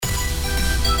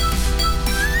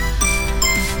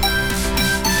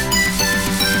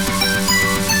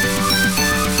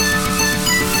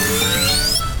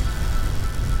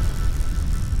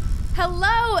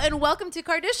welcome to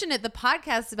Kardashian, the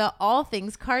podcast about all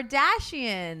things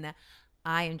Kardashian.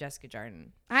 I am Jessica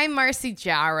Jardin. I'm Marcy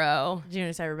Jarrow. Did you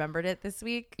notice I remembered it this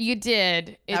week? You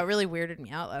did. That really weirded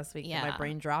me out last week. Yeah. My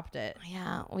brain dropped it.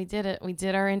 Yeah, we did it. We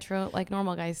did our intro like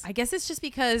normal, guys. I guess it's just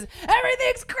because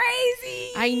everything's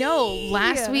crazy. I know.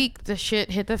 Last week, the shit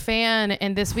hit the fan,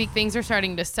 and this week, things are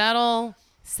starting to settle.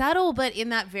 But in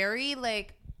that very,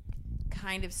 like,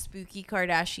 kind of spooky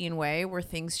Kardashian way where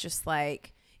things just,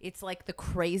 like, it's like the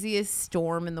craziest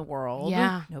storm in the world.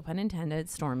 Yeah. No pun intended.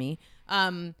 Stormy.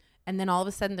 And then all of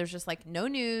a sudden there's just like no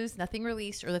news, nothing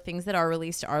released, or the things that are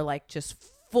released are like just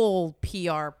full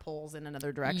PR pulls in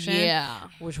another direction. Yeah.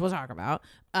 Which we'll talk about.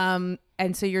 And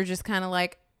so you're just kind of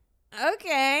like,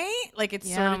 okay. Like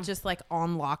it's sort of just like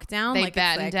on lockdown. They like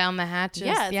batten like, down the hatches.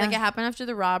 Yeah. It's like it happened after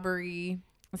the robbery.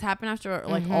 It's happened after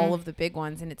like all of the big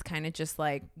ones. And it's kind of just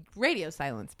like radio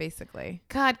silence, basically.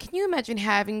 God, can you imagine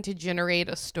having to generate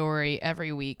a story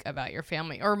every week about your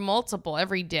family or multiple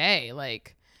every day?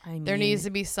 Like, I mean, there needs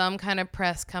to be some kind of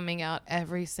press coming out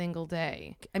every single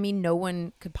day. I mean, no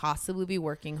one could possibly be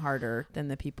working harder than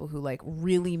the people who like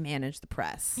really manage the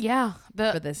press. Yeah.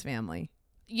 For this family.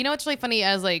 You know, what's really funny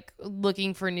as like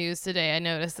looking for news today, I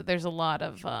noticed that there's a lot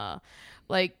of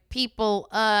like people,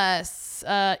 us,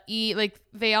 like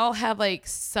they all have like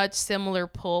such similar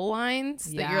pull lines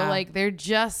that you're like, they're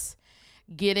just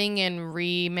getting and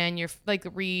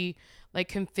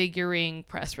configuring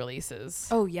press releases.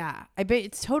 Oh yeah, I bet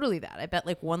it's totally that. I bet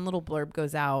like one little blurb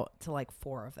goes out to like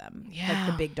four of them, like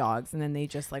the big dogs, and then they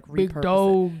just like repurpose big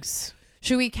dogs. It.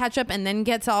 Should we catch up and then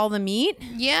get to all the meat?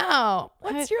 Yeah.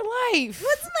 What's your life?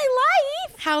 What's my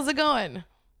life? How's it going?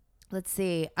 Let's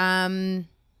see.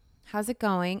 How's it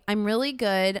going? I'm really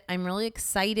good. I'm really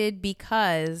excited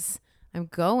because I'm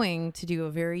going to do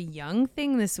a very young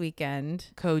thing this weekend.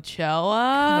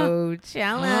 Coachella,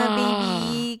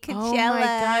 baby. Coachella. Oh my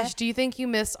gosh. Do you think you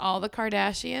missed all the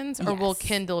Kardashians or will Yes.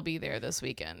 Kendall be there this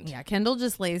weekend? Yeah, Kendall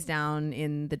just lays down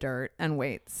in the dirt and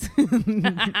waits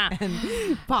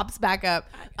and pops back up.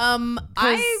 I'm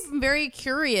very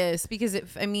curious because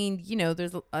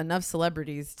there's enough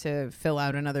celebrities to fill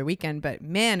out another weekend, but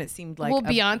man, it seemed like will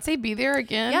Beyonce be there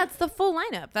again? Yeah, it's the full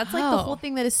lineup. That's like the whole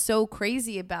thing that is so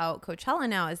crazy about Coachella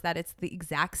now is that it's the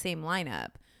exact same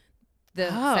lineup the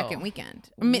second weekend.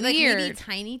 I mean, like maybe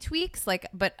tiny tweaks,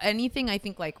 but anything I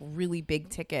think like really big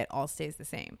ticket all stays the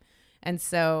same. And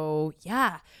so,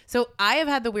 yeah. So I have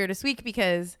had the weirdest week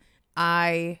because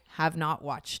I have not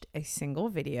watched a single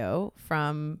video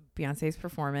from Beyonce's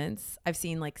performance. I've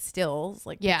seen like stills,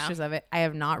 like pictures of it. I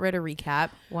have not read a recap.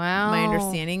 Wow. My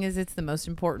understanding is it's the most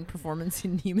important performance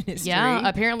in human history. Yeah.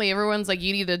 Apparently everyone's like,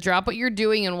 you need to drop what you're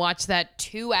doing and watch that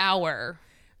 2-hour.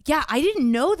 Yeah, I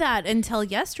didn't know that until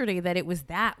yesterday that it was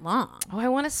that long. Oh, I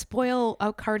want to spoil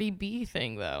a Cardi B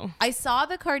thing though. I saw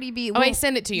the Cardi B. I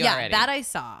sent it to you already. Yeah, that I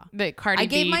saw. The Cardi B. I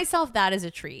gave myself that as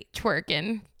a treat.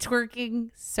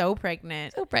 Twerking, so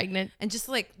pregnant, and just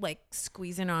like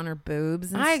squeezing on her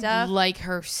boobs and stuff. I like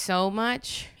her so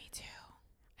much. Me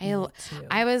too.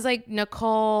 I was like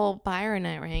Nicole Byron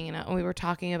and I were hanging out and we were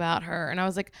talking about her and I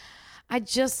was like, I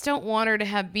just don't want her to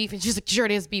have beef. And she's like, she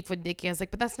already has beef with Nicki. I was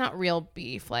like, but that's not real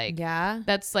beef. Like, yeah,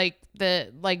 that's like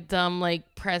the like dumb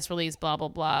like press release, blah, blah,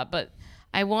 blah. But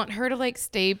I want her to like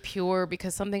stay pure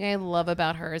because something I love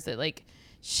about her is that like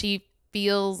she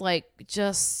feels like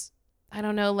just, I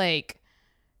don't know, like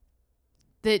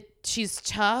that she's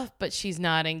tough, but she's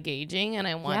not engaging. And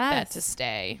I want that to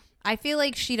stay. I feel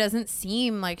like she doesn't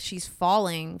seem like she's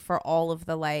falling for all of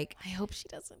the like. I hope she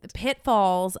doesn't. The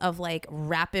pitfalls of like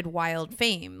rapid wild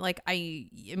fame. Like I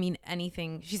mean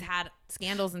anything. She's had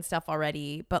scandals and stuff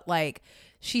already, but like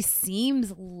she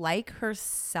seems like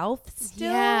herself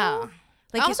still. Yeah.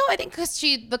 Like also, I think because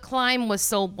the climb was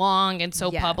so long and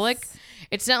so public,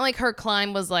 it's not like her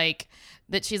climb was like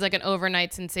that she's like an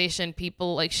overnight sensation.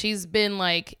 People like she's been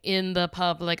like in the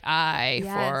public eye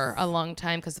for a long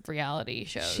time because of reality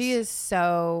shows. She is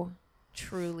so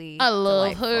truly I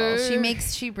love delightful. her.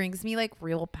 She brings me like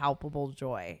real palpable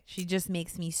joy. She just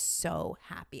makes me so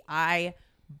happy. I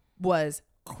was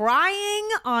crying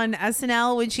on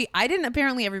SNL when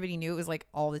apparently everybody knew it was like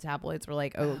all the tabloids were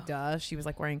like, oh duh, she was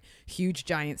like wearing huge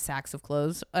giant sacks of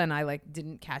clothes and I like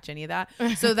didn't catch any of that.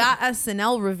 So that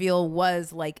SNL reveal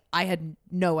was like I had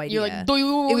no idea. You're like,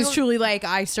 it was truly like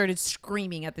I started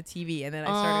screaming at the TV and then I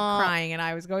started crying and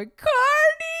I was going,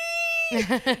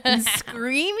 Cardi and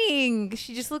screaming.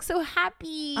 She just looks so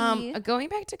happy. Going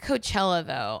back to Coachella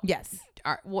though. Yes.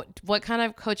 What kind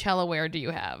of Coachella wear do you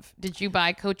have? Did you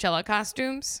buy Coachella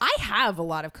costumes? I have a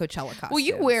lot of Coachella costumes. Well,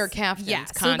 you wear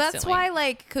caftans constantly. So that's why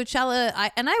like Coachella,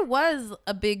 I was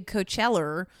a big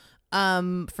Coacheller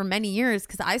for many years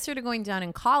because I started going down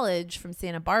in college from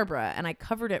Santa Barbara and I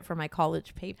covered it for my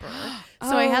college paper.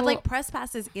 So I had like press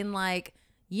passes in like,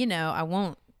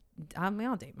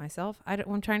 I'll date myself.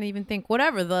 I'm trying to even think.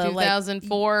 Whatever the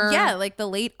 2004. Like the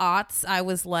late aughts. I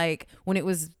was like when it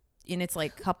was in its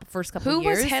like first couple Who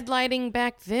years. was headlining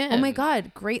back then? Oh my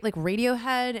God, great! Like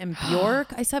Radiohead and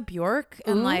Bjork. I saw Bjork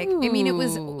and like I mean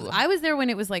I was there when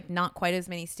it was like not quite as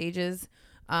many stages.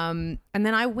 And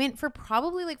then I went for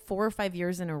probably like 4 or 5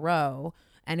 years in a row.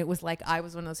 And it was like, I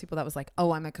was one of those people that was like,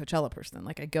 oh, I'm a Coachella person.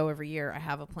 Like I go every year. I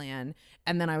have a plan.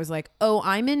 And then I was like, oh,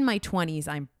 I'm in my 20s.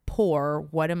 I'm poor.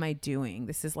 What am I doing?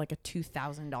 This is like a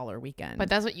 $2,000 weekend. But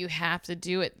that's what you have to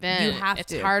do it then. You have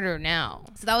it's to. harder now.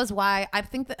 So that was why I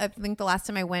think the last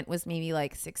time I went was maybe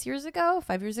like 5 years ago.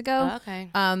 Okay.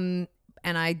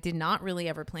 And I did not really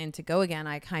ever plan to go again.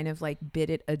 I kind of like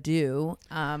bid it adieu.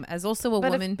 As also a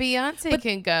woman. If Beyonce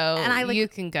can go, and you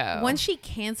can go. When she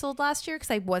canceled last year,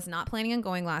 because I was not planning on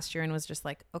going last year and was just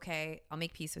like, okay, I'll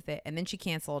make peace with it. And then she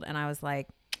canceled and I was like,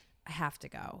 I have to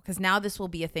go. Because now this will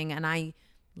be a thing. And I,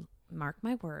 mark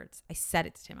my words, I said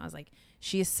it to Tim. I was like,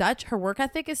 her work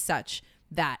ethic is such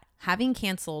that having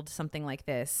canceled something like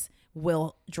this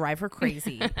will drive her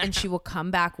crazy and she will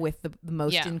come back with the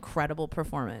most incredible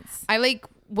performance. I like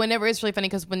whenever it's really funny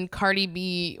because when Cardi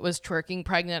B was twerking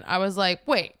pregnant, I was like,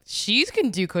 wait, she can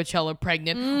do Coachella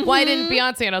pregnant. Mm-hmm. Why didn't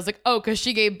Beyonce? And I was like, oh, because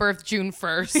she gave birth June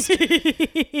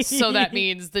 1st. So that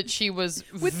means that she was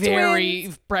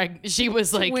very pregnant. She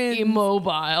was like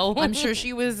immobile. I'm sure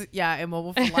she was,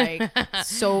 immobile for like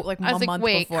I was like,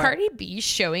 wait, before. Cardi B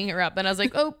showing her up. And I was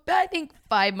like, oh, I think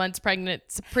 5 months pregnant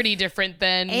is pretty different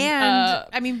than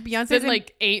I mean Beyonce's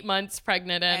like 8 months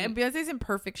pregnant and Beyonce's in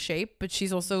perfect shape, but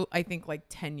she's also I think like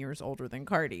 10 years older than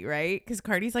Cardi, right? Because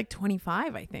Cardi's like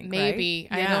 25, I think. Maybe.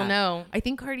 Right? I don't know. I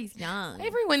think Cardi's young.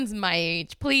 Everyone's my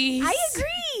age, please. I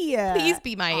agree. Please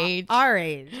be my age. Our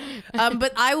age.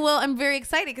 But I'm very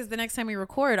excited because the next time we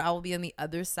record, I will be on the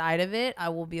other side of it. I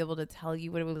will be able to tell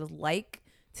you what it was like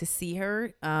to see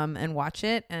her and watch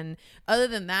it. And other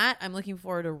than that, I'm looking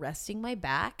forward to resting my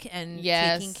back and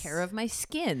taking care of my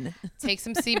skin. Take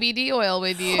some CBD oil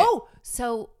with you. Oh,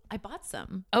 so I bought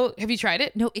some. Oh, have you tried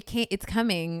it? No, it can't. It's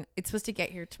coming. It's supposed to get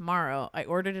here tomorrow. I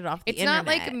ordered it off the internet. It's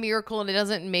not like a miracle and it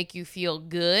doesn't make you feel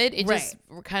good. It just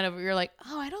kind of, you're like,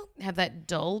 oh, I don't have that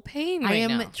dull pain right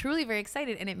now. I am truly very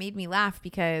excited. And it made me laugh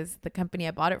because the company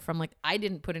I bought it from, like, I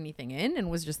didn't put anything in and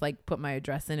was just like, put my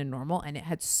address in and normal. And it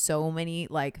had so many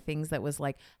like things that was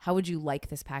like, how would you like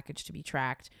this package to be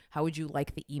tracked? How would you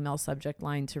like the email subject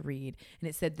line to read? And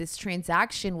it said, this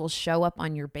transaction will show up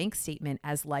on your bank statement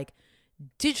as like,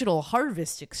 Digital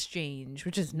Harvest Exchange,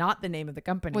 which is not the name of the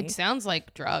company. Which sounds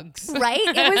like drugs. Right?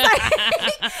 It was like,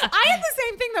 I had the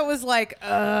same thing that was like,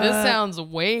 this sounds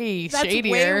way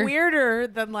shadier. Way weirder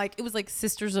than like, it was like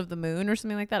Sisters of the Moon or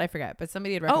something like that. I forget, but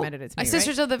somebody had recommended it to me.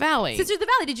 Sisters of the Valley. Sisters of the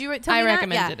Valley. Did you tell me I that?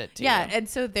 recommended it to you. Yeah. And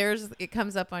so it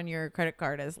comes up on your credit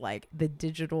card as like the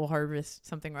Digital Harvest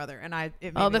something or other. And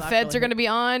the feds are going to be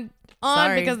on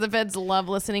because the feds love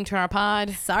listening to our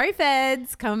pod. Sorry,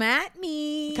 feds. Come at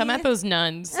me. Come at those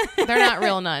nuns. They're not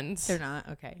real nuns. They're not.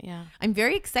 Okay. Yeah. I'm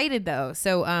very excited though.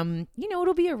 So,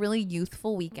 it'll be a really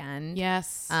youthful weekend.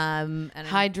 Yes. And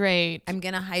hydrate. I'm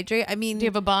going to hydrate. I mean, do you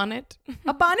have a bonnet?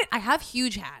 A bonnet? I have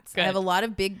huge hats. Good. I have a lot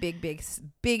of big hats.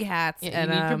 Yeah,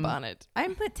 and you need your bonnet. I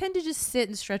tend to just sit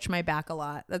and stretch my back a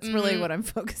lot. That's really what I'm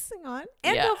focusing on.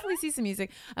 And hopefully see some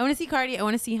music. I want to see Cardi. I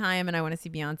want to see Haim, and I want to see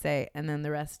Beyonce. And then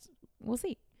the rest, we'll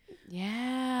see.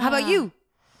 Yeah. How about you?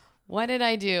 What did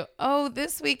I do? Oh,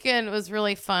 this weekend was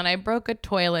really fun. I broke a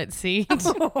toilet seat.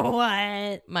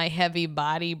 What? My heavy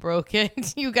body broke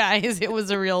it. You guys, it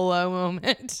was a real low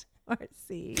moment.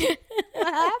 Marcy. What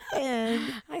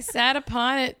happened? I sat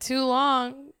upon it too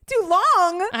long. Too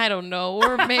long? I don't know.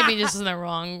 Or maybe just in the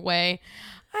wrong way.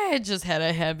 I had just had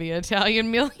a heavy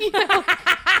Italian meal,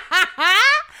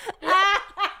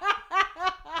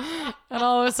 And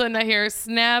all of a sudden I hear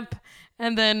snap.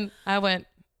 And then I went,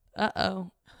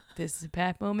 uh-oh. This is a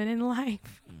bad moment in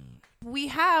life. We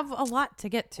have a lot to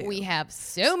get to. We have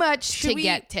so much to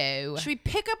get to. Should we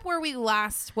pick up what we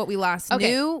last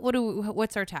knew?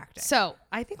 What's our tactic? So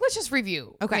I think let's just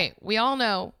review. Okay. We all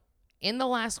know in the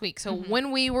last week. So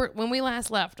when we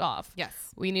last left off, yes,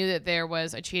 we knew that there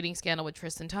was a cheating scandal with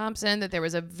Tristan Thompson, that there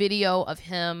was a video of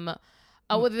him.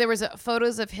 Oh, there was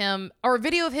photos of him or a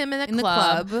video of him in the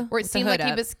club where it seemed like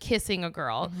he was kissing a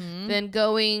girl, then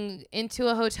going into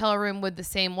a hotel room with the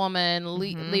same woman,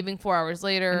 leaving 4 hours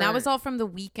later. And that was all from the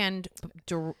weekend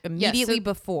immediately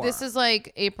before. This is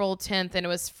like April 10th, and it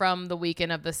was from the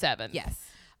weekend of the 7th. Yes.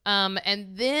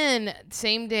 And then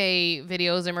same day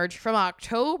videos emerged from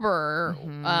October,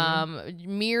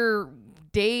 mere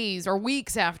days or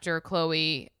weeks after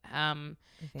Khloe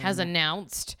has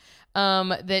announced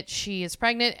that she is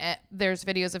pregnant. There's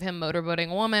videos of him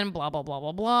motorboating a woman, blah, blah, blah,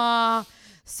 blah, blah.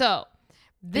 So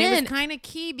then it was kind of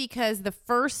key because the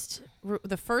first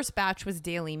batch was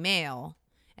Daily Mail.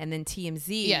 And then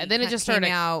TMZ. Yeah, then it just started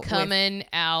coming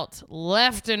out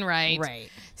left and right. Right.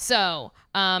 So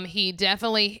he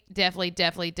definitely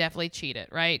cheated,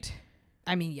 right?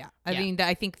 I mean, yeah. I mean,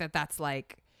 I think that's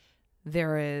like,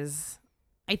 there is,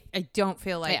 I don't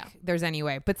feel like there's any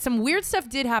way. But some weird stuff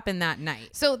did happen that night.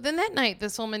 So then that night,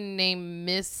 this woman named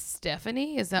Miss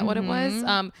Stephanie, is that what it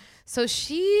was? So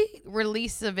she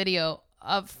released a video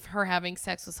of her having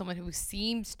sex with someone who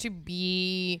seems to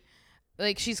be...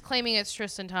 Like, she's claiming it's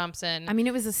Tristan Thompson. I mean,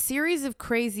 it was a series of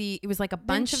crazy... It was like a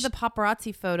bunch of the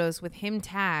paparazzi photos with him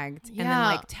tagged. And then,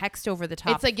 like, text over the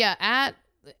top. It's like, at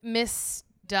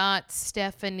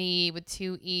Miss.Stephanie with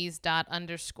 2 E's ._ on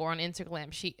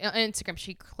Instagram.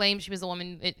 She claimed she was the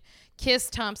woman that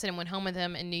kissed Thompson and went home with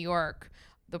him in New York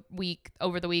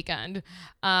over the weekend.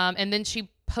 And then she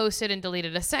posted and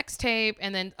deleted a sex tape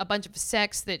and then a bunch of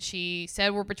sex that she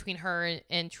said were between her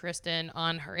and Tristan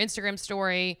on her Instagram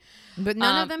story. But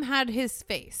none of them had his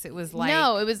face. It was like...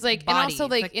 No, it was like... bodies, and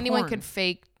also like anyone porn. Could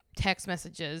fake text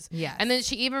messages. Yes. And then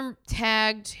she even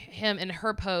tagged him in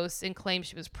her posts and claimed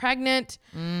she was pregnant.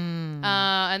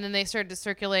 And then they started to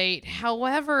circulate.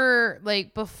 However,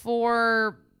 like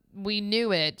before we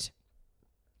knew it,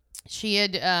 she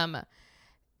had...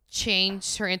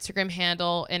 changed her Instagram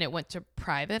handle and it went to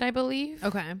private, I believe.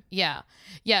 Okay. Yeah.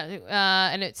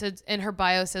 And it says in her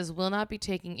bio says, will not be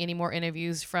taking any more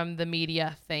interviews from the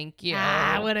media. Thank you.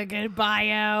 What a good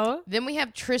bio. Then we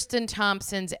have Tristan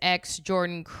Thompson's ex,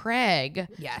 Jordan Craig.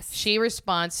 Yes. She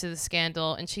responds to the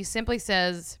scandal and she simply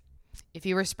says, if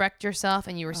you respect yourself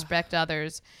and you respect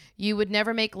others, you would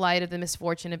never make light of the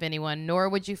misfortune of anyone, nor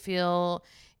would you feel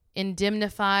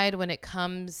indemnified when it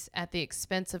comes at the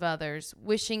expense of others.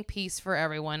 Wishing peace for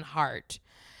everyone, heart.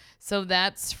 So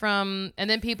that's from, and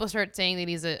then people start saying that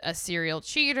he's a serial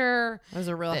cheater. It was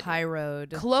a real high road.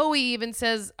 Khloe even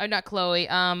says, or not Khloe.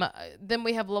 Then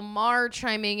we have Lamar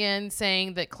chiming in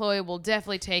saying that Khloe will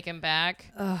definitely take him back.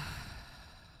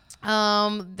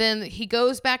 Then he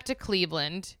goes back to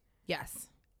Cleveland. Yes.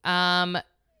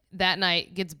 That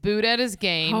night, gets booed at his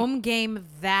game. Home game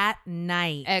that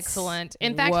night. Excellent.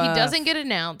 In fact, he doesn't get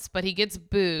announced, but he gets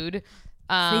booed.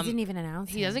 So he didn't even announce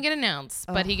He doesn't get announced,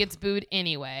 but he gets booed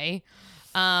anyway.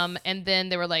 And then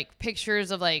there were like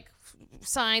pictures of like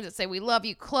signs that say, we love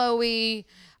you, Khloe.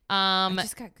 I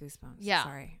just got goosebumps. Yeah.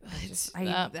 Sorry.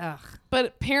 But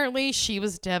apparently she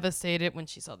was devastated when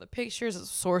she saw the pictures, as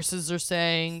sources are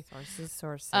saying.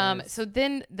 Sources. So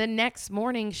then the next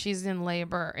morning she's in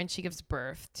labor and she gives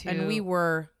birth to... And we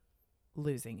were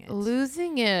losing it.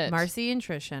 Marcy and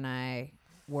Trisha and I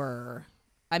were...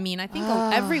 I mean, I think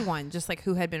everyone, just like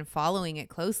who had been following it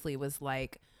closely, was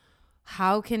like,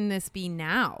 how can this be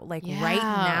now? Like right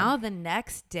now, the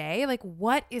next day? Like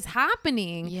what is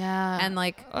happening? Yeah. And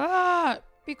like...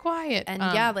 be quiet. And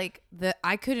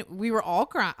we were all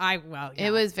crying.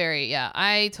 It was very,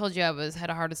 I told you I had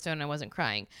a heart of stone and I wasn't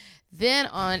crying. Then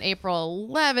on April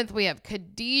 11th, we have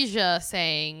Khadijah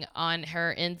saying on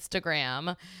her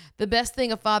Instagram, the best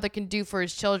thing a father can do for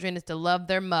his children is to love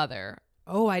their mother.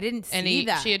 Oh, I didn't see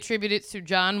that. She attributed it to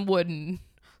John Wooden.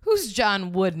 Who's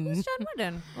John Wooden?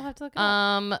 We'll have to look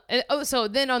it up. So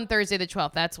then on Thursday the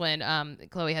 12th, that's when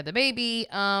Khloe had the baby.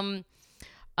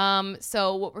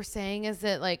 So what we're saying is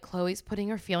that like Khloe's putting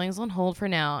her feelings on hold for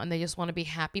now and they just want to be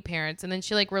happy parents. And then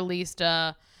she like released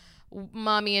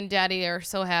mommy and daddy are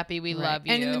so happy, we love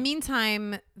you. And in the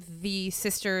meantime, the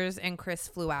sisters and Kris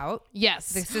flew out.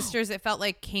 Yes. The sisters, it felt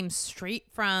like, came straight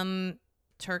from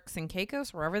Turks and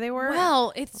Caicos, wherever they were.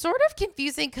 Well, it's sort of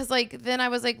confusing because like then I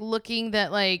was like looking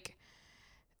that like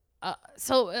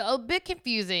so a bit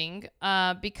confusing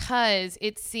because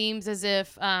it seems as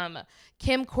if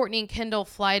Kim, Courtney, and Kendall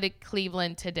fly to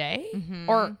Cleveland today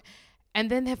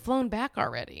and then have flown back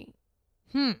already.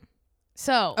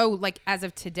 So like as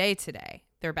of today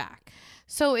they're back.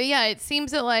 So yeah, it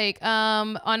seems that like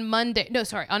on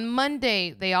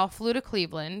Monday they all flew to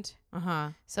Cleveland.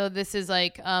 So this is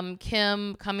like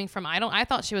Kim coming from I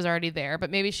thought she was already there, but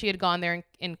maybe she had gone there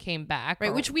and came back.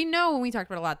 Right, which we know when we talked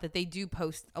about a lot that they do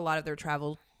post a lot of their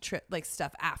travel like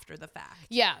stuff after the fact.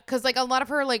 Yeah, because like a lot of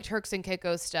her like Turks and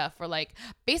Caicos stuff were like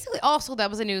basically also that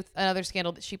was another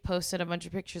scandal that she posted a bunch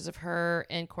of pictures of her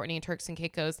and Kourtney and Turks and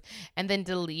Caicos and then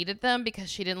deleted them because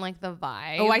she didn't like the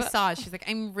vibe. Oh, I saw it. She's like,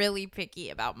 I'm really picky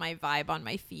about my vibe on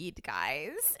my feed,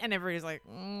 guys. And everybody's like,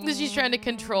 she's trying to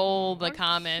control the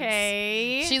comments.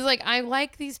 Okay. She's like, I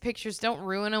like these pictures. Don't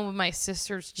ruin them with my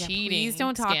sister's cheating. Please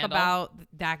don't talk about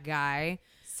that guy.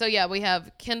 So yeah, we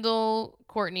have Kendall,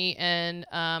 Kourtney, and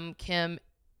Kim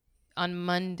on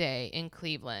Monday in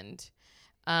Cleveland.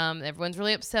 Everyone's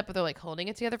really upset, but they're like holding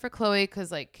it together for Khloe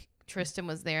because like Tristan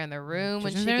was there in the room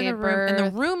when she gave birth. And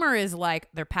the rumor is like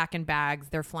they're packing bags,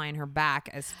 they're flying her back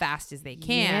as fast as they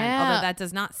can. Although that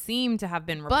does not seem to have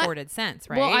been reported since,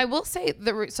 right? Well, I will say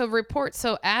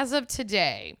so as of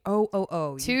today,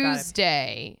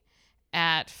 Tuesday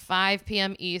at 5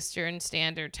 p.m. Eastern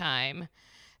Standard Time.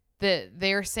 That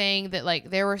they're saying that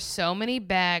like there were so many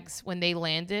bags when they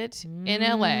landed in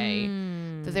LA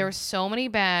that there were so many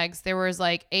bags. There was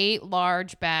like 8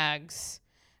 large bags.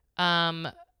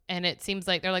 And it seems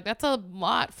like they're like, that's a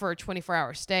lot for a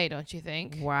 24-hour stay, don't you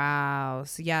think? Wow.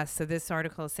 So this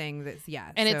article is saying that,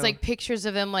 And it's like pictures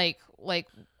of them like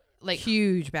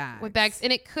huge bags. With bags.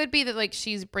 And it could be that like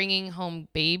she's bringing home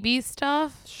baby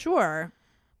stuff. Sure.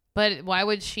 But why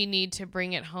would she need to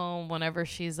bring it home whenever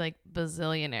she's like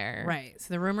bazillionaire? Right.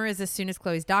 So the rumor is as soon as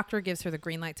Khloe's doctor gives her the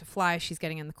green light to fly, she's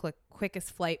getting in the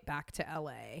quickest flight back to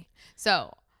LA.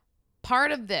 So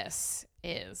part of this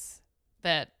is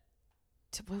that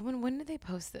when did they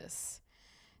post this?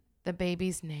 The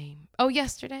baby's name. Oh,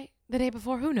 yesterday? The day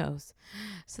before? Who knows?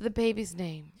 So the baby's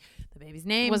name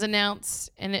was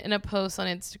announced in a post on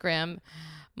Instagram.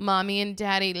 Mommy and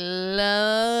Daddy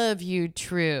love you,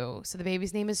 True. So the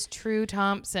baby's name is True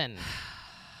Thompson.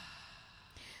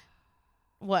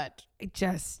 What?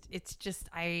 It's just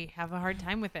I have a hard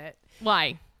time with it.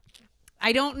 Why?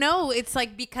 I don't know. It's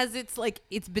like because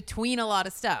it's between a lot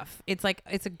of stuff. It's like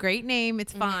it's a great name.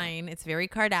 It's fine. It's very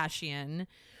Kardashian,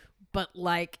 but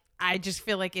like I just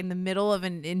feel like in the middle of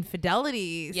an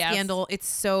infidelity scandal, it's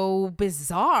so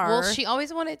bizarre. Well, she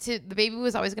always wanted the baby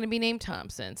was always going to be named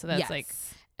Thompson. So that's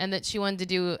and that she wanted to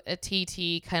do a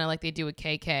TT kind of like they do with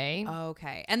KK.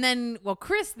 Okay. And then,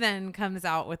 Kris then comes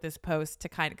out with this post to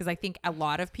because I think a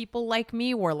lot of people like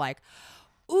me were like,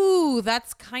 ooh,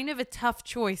 that's kind of a tough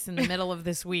choice in the middle of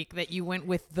this week that you went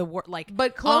with the word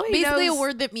but Khloe basically knows, a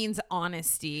word that means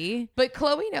honesty. But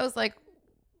Khloe knows like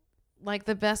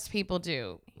the best people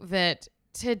do that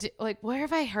to do, like, where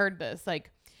have I heard this? Like,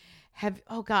 this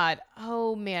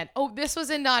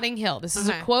was in Notting Hill. This is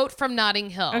a quote from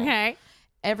Notting Hill. Okay.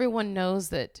 Everyone knows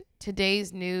that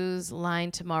today's news line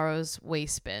tomorrow's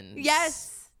waste bins.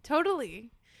 Yes,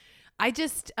 totally. I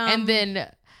just and then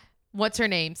what's her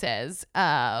name says,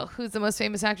 who's the most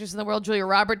famous actress in the world? Julia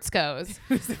Roberts goes,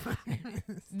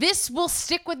 this will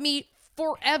stick with me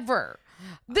forever.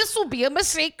 This will be a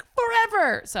mistake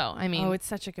forever. So, I mean. Oh, it's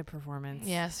such a good performance.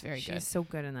 Yes, very good. She's so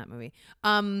good in that movie.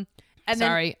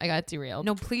 Sorry, I got derailed.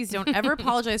 No, please don't ever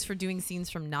apologize for doing scenes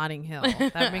from Notting Hill.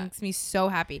 That makes me so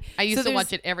happy. I used to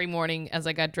watch it every morning as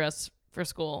I got dressed for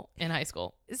school in high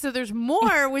school. So there's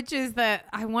more, which is that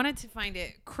I wanted to find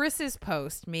it. Kris's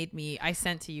post I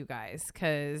sent to you guys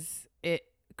because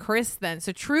Kris then.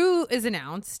 So True is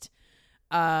announced.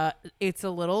 It's a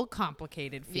little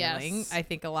complicated feeling. Yes. I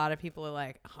think a lot of people are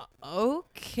like,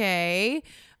 okay.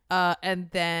 And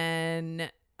then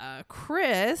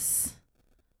Kris,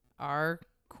 our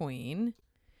queen,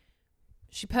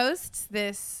 she posts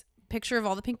this picture of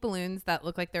all the pink balloons that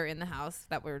look like they're in the house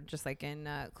that were just like in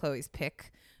Khloe's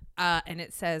pic. And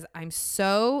it says, this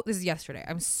is yesterday.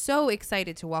 I'm so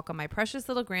excited to welcome my precious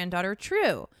little granddaughter,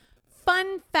 True.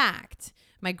 Fun fact.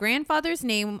 My grandfather's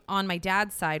name on my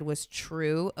dad's side was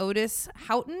True Otis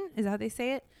Houghton. Is that how they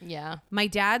say it? Yeah. My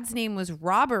dad's name was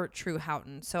Robert True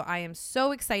Houghton. So I am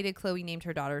so excited Khloe named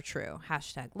her daughter True.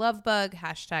 #lovebug,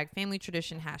 #family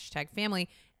tradition, #family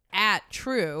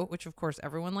 @True, which of course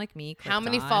everyone like me. How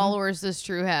many followers does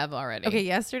True have already? Okay,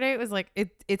 yesterday it was like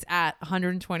it's at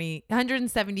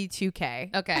 172K.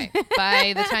 Okay.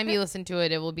 By the time you listen to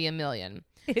it, it will be 1 million.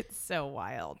 It's so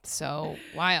wild. So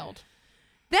wild.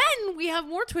 Then we have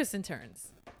more twists and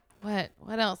turns. What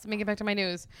else? Let me get back to my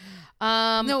news.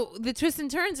 No, the twists and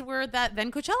turns were that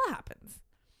then Coachella happens.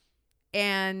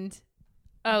 And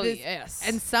yes.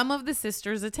 And some of the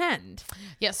sisters attend.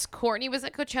 Yes, Kourtney was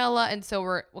at Coachella, and so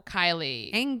were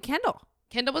Kylie. And Kendall.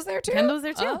 Kendall was there too? Kendall was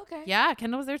there too. Oh, okay. Yeah,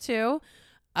 Kendall was there too.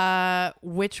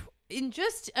 Which, in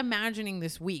just imagining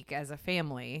this week as a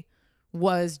family,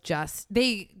 was just,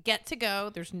 they get to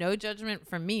go. There's no judgment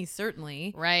from me,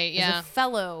 certainly. Right. Yeah. As a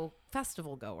fellow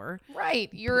festival goer. Right.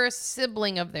 You're a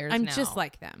sibling of theirs. I'm now. just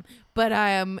like them. But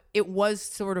it was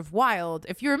sort of wild.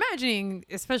 If you're imagining,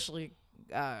 especially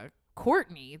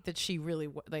Courtney, that she really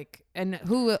like, and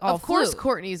who all of course flew.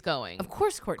 Courtney's going. Of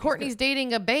course Courtney's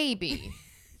dating a baby.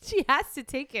 She has to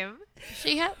take him.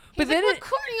 She had, but then like,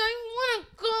 Courtney, I want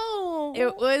to go.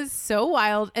 It was so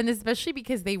wild, and especially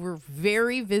because they were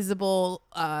very visible.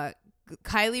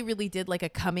 Kylie really did like a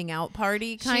coming out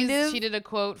party kind of. She did a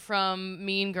quote from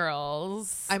Mean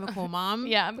Girls. I'm a cool mom.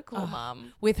 Yeah, I'm a cool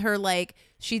mom. With her, like,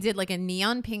 she did like a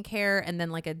neon pink hair and then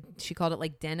like she called it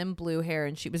like denim blue hair,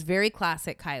 and she was very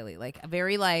classic Kylie, like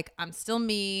very like, I'm still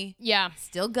me. Yeah.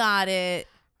 Still got it.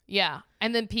 Yeah.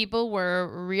 And then people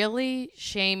were really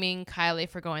shaming Kylie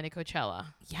for going to Coachella.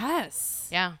 Yes.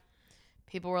 Yeah.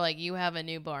 People were like, you have a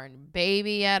newborn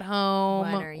baby at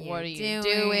home. What are you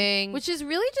doing? Which is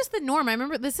really just the norm. I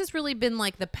remember this has really been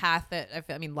like the path that,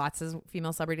 I mean, lots of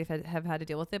female celebrities have had to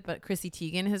deal with it, but Chrissy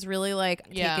Teigen has really like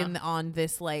taken on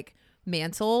this like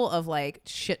mantle of like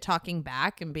shit talking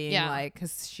back and being like,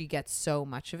 because she gets so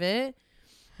much of it.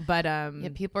 But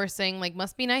people are saying like,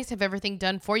 must be nice to have everything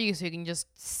done for you so you can just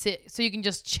sit, so you can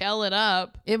just chill it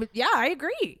up. I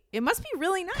agree. It must be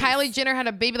really nice. Kylie Jenner had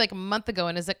a baby like a month ago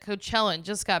and is at Coachella and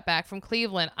just got back from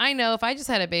Cleveland. I know if I just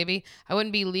had a baby, I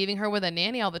wouldn't be leaving her with a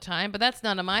nanny all the time, but that's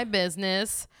none of my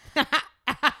business.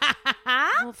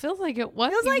 Well, it feels like it was.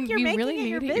 Feels like you're making really it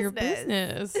your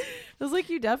business. Feels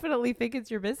like you definitely think it's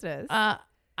your business.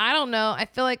 I don't know. I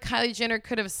feel like Kylie Jenner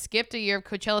could have skipped a year of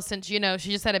Coachella since, you know, she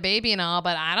just had a baby and all,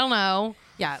 but I don't know.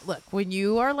 Yeah, look, when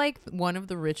you are like one of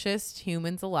the richest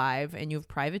humans alive and you have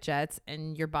private jets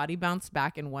and your body bounced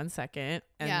back in 1 second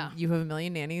and you have a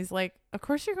million nannies, like, of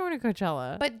course you're going to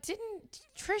Coachella. But didn't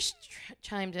Trish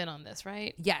chimed in on this,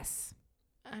 right? Yes.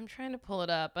 I'm trying to pull it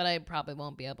up, but I probably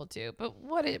won't be able to. But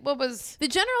what was the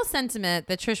general sentiment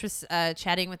that Trish was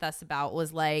chatting with us about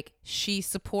was like, she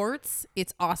supports,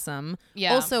 it's awesome.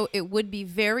 Yeah. Also, it would be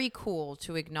very cool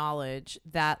to acknowledge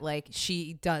that like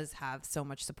she does have so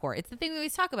much support. It's the thing we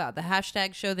always talk about, the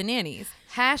hashtag show the nannies.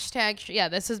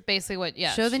 This is basically what,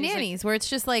 show the nannies, where it's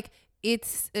just like,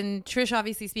 and Trish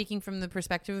obviously speaking from the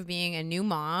perspective of being a new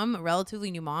mom, a relatively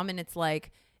new mom, and it's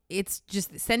like, it's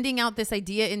just sending out this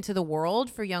idea into the world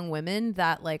for young women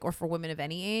that like, or for women of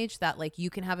any age, that like you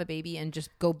can have a baby and just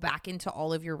go back into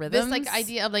all of your rhythms. This like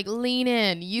idea of like lean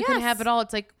in, you can have it all.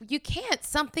 It's like, you can't,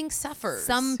 something suffers.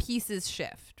 Some pieces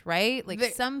shift, right? Like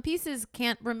some pieces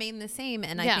can't remain the same.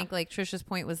 And I think like Trisha's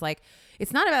point was like,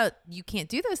 it's not about you can't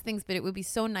do those things, but it would be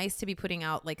so nice to be putting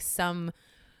out like some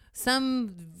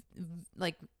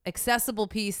like accessible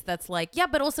piece that's like, yeah,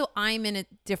 but also I'm in a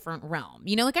different realm,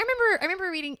 you know? Like I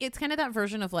remember reading, it's kind of that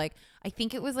version of like, I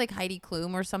think it was like Heidi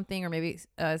Klum or something, or maybe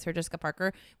Sarah Jessica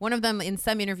Parker, one of them in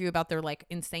some interview about their like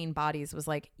insane bodies was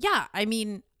like, yeah, I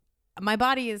mean, my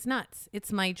body is nuts,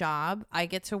 it's my job, I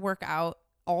get to work out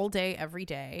all day every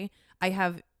day, I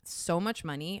have so much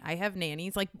money, I have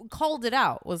nannies, like called it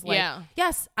out, was like,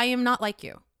 yes, I am not like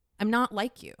you, I'm not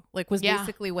like you, like was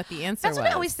basically what the answer was. That's what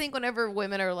I always think whenever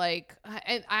women are like,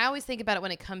 and I always think about it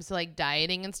when it comes to like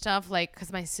dieting and stuff, like,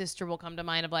 because my sister will come to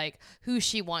mind of like who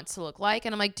she wants to look like.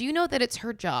 And I'm like, do you know that it's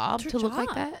her job to look like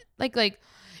that? Like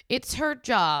it's her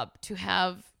job to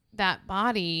have that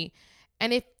body.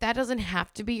 And if that doesn't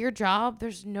have to be your job,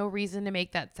 there's no reason to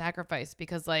make that sacrifice,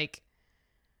 because like,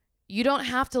 you don't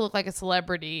have to look like a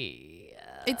celebrity.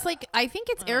 It's like, I think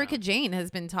it's Erica Jane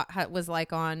has been was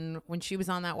like on, when she was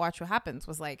on that Watch What Happens,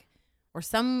 was like, or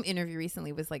some interview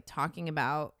recently was like talking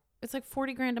about, it's like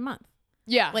 $40,000 a month.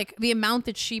 Yeah. Like the amount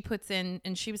that she puts in,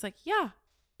 and she was like, yeah,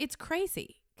 it's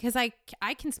crazy. Because I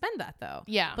can spend that though.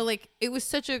 Yeah. But like, it was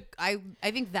such a, I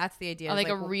think that's the idea. Like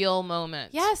a real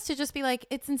moment. Yes. To just be like,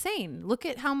 it's insane. Look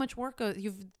at how much work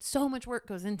so much work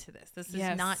goes into this. This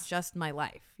is not just my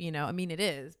life. You know, I mean, it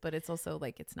is, but it's also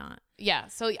like, it's not. Yeah.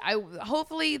 So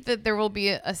hopefully that there will be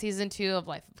a season 2 of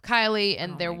Life of Kylie,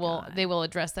 and they will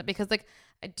address that, because like,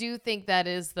 I do think that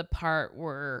is the part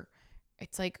where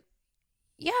it's like,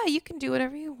 yeah, you can do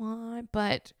whatever you want,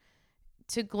 but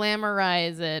to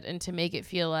glamorize it and to make it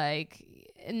feel like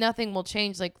nothing will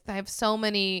change. Like I have so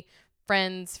many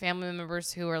friends, family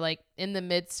members who are like in the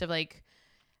midst of like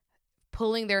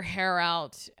pulling their hair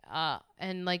out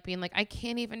and like being like, I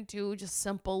can't even do just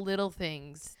simple little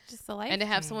things. Just a life and to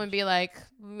have someone be like,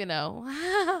 you know,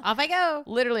 off I go.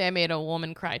 Literally, I made a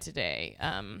woman cry today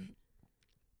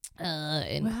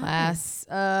in class.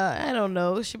 I don't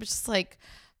know. She was just like,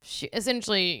 she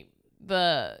essentially,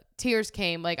 the tears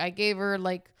came, like I gave her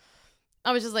like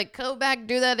I was just like, go back,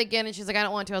 do that again. And she's like, I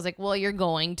don't want to. I was like, well, you're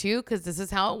going to, because this is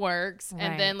how it works. Right.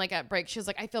 And then like at break, she was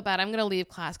like, I feel bad. I'm going to leave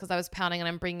class because I was pounding and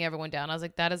I'm bringing everyone down. I was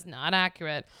like, that is not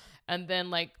accurate. And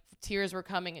then like tears were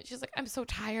coming and she's like, I'm so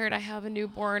tired. I have a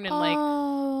newborn. And like,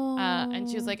 and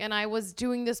she was like, and I was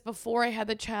doing this before I had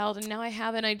the child and now I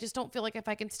haven't. I just don't feel like if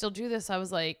I can still do this. I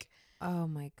was like, oh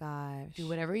my gosh. Do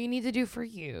whatever you need to do for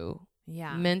you.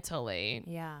 Yeah. Mentally.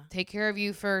 Yeah. Take care of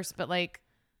you first, but like,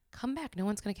 come back. No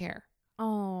one's going to care.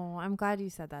 Oh, I'm glad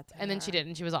you said that to her. And then she did,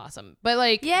 and she was awesome. But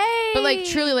like, yay! But like,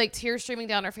 truly, like tears streaming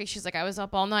down her face. She's like, I was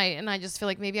up all night, and I just feel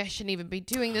like maybe I shouldn't even be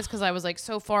doing this because I was like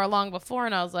so far along before,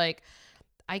 and I was like,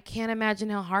 I can't imagine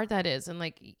how hard that is. And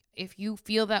like, if you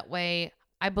feel that way,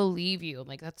 I believe you.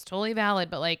 Like, that's totally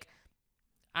valid. But like,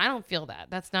 I don't feel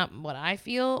that. That's not what I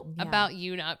feel about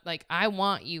you. Not like I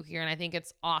want you here, and I think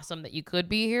it's awesome that you could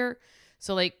be here.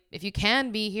 So like, if you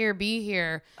can be here, be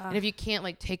here. And if you can't,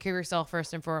 like, take care of yourself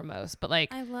first and foremost. But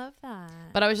like, I love that.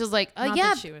 But I was just like,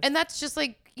 yeah. And that's just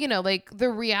like, you know, like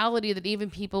the reality that even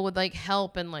people would like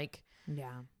help and like,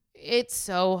 it's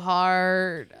so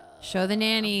hard. Show the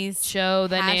nannies. Show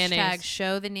the #, nannies.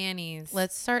 Show the nannies.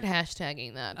 Let's start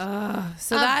hashtagging that.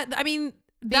 So that, I mean,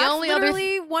 that's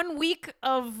literally 1 week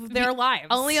of their lives.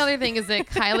 Only other thing is that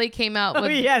Kylie came out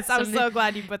with yes, I'm so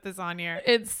glad you put this on here.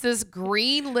 It's this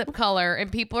green lip color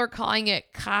and people are calling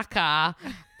it caca.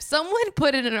 Someone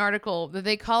put in an article that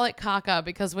they call it caca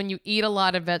because when you eat a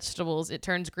lot of vegetables, it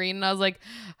turns green. And I was like,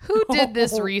 who did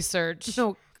this research?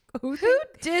 No. Who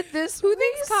did this Who research?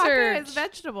 thinks caca is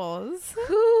vegetables?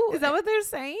 Who? Is that what they're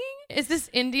saying? Is this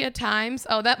India Times?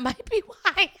 Oh, that might be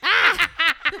why.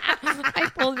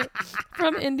 I pulled it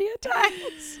from India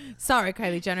Times. Sorry,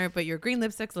 Kylie Jenner, but your green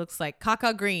lipstick looks like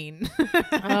caca green.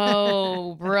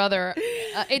 Oh, brother.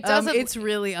 It doesn't. It's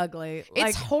really ugly.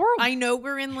 It's horrible. I know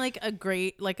we're in like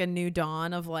a new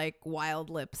dawn of like wild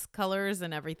lips colors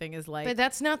and everything is like. But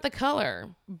that's not the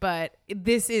color. But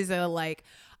this is a like.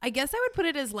 I guess I would put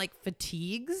it as like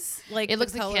fatigues. Like it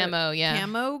looks like camo, yeah.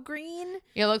 Camo green.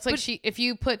 Yeah, it looks like if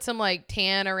you put some like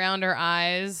tan around her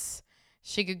eyes,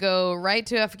 she could go right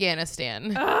to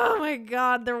Afghanistan. Oh my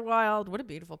God, they're wild. What a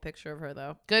beautiful picture of her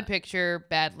though. Good picture,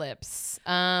 bad lips.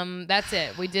 That's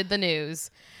it. We did the news.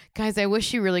 Guys, I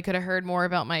wish you really could have heard more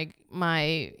about my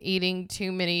eating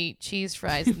too many cheese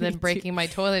fries and then breaking my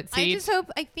toilet seat.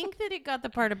 I think that it got the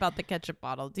part about the ketchup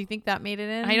bottle. Do you think that made it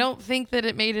in? I don't think that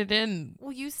it made it in.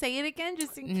 Will you say it again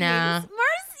just in case? Mercy.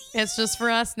 It's just for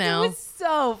us now. It was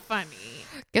so funny.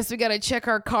 Guess we got to check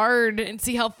our card and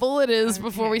see how full it is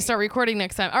before we start recording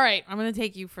next time. All right. I'm going to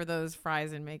take you for those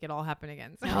fries and make it all happen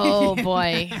again. Oh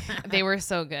boy. They were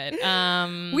so good. We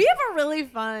have a really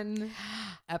fun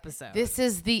episode. This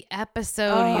is the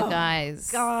episode, you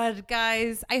guys. God,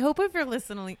 guys. I hope if you're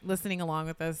listening along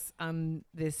with us on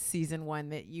this season 1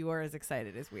 that you are as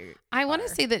excited as we I want to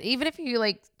say that even if you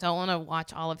like don't want to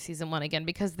watch all of season 1 again,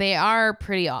 because they are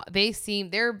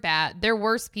they're bad. They're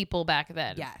worse people back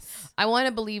then. Yes. I want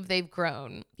to believe they've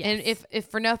grown. Yes. And if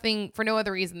for no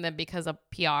other reason than because of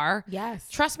PR. Yes.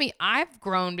 Trust me, I've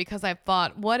grown because I've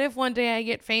thought, what if one day I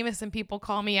get famous and people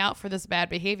call me out for this bad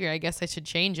behavior? I guess I should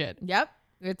change it. Yep.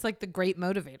 It's like the great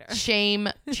motivator. Shame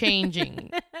changing.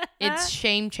 It's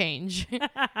shame change. It's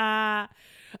a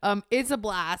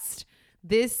blast.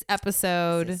 This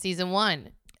episode. This is season 1.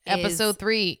 Episode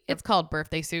 3. It's called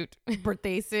Birthday Suit.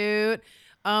 Birthday Suit.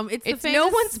 It's no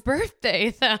one's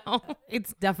birthday though.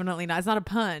 It's definitely not. It's not a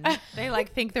pun. They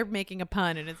like think they're making a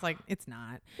pun and it's like, it's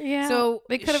not. Yeah. So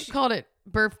they could have called it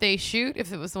Birthday Shoot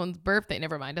if it was someone's birthday.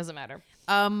 Never mind. Doesn't matter.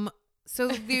 So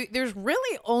there's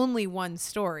really only one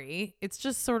story. It's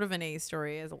just sort of an A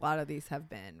story, as a lot of these have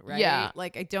been, right? Yeah.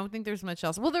 Like I don't think there's much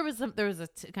else. Well, there was a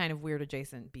kind of weird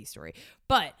adjacent B story,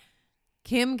 but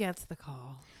Kim gets the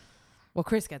call. Well,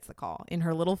 Kris gets the call in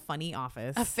her little funny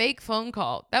office. A fake phone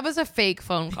call. That was a fake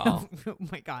phone call. Oh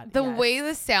my God. The way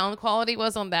the sound quality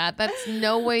was on that's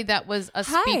no way that was a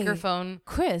speakerphone.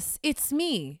 Kris, it's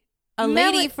me. A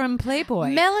lady from Playboy.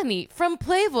 Melanie from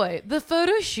Playboy, the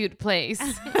photo shoot place.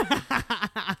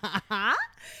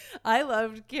 I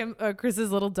loved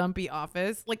Kris's little dumpy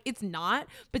office. Like it's not,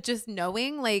 but just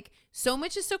knowing like so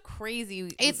much is so crazy.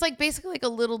 It's like basically like a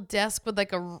little desk with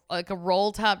like a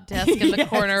roll top desk in the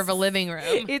corner of a living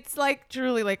room. It's like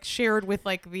truly like shared with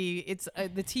like the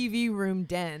TV room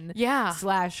den. Yeah.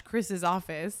 / Kris's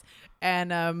office.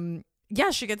 And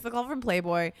she gets the call from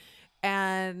Playboy.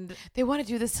 And they want to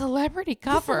do the celebrity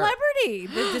cover.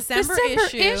 The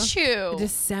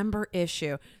December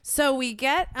issue. So we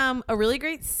get a really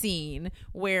great scene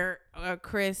where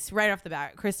Kris, right off the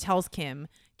bat, Kris tells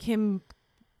Kim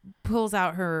pulls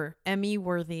out her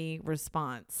Emmy-worthy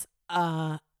response.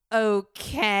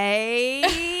 okay.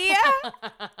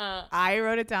 I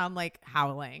wrote it down like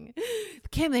howling.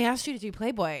 Kim, they asked you to do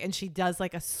Playboy, and she does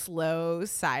like a slow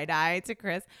side eye to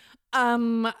Kris.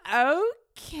 Okay.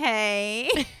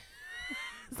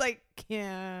 It's like,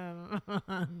 Kim,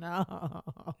 no.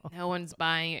 No one's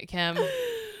buying it, Kim.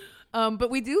 But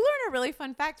we do learn a really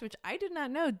fun fact, which I did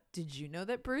not know. Did you know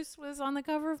that Bruce was on the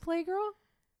cover of Playgirl?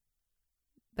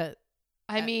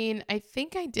 I mean, I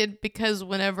think I did because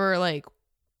whenever like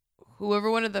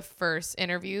whoever one of the first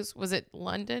interviews was it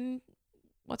London?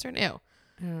 What's her name?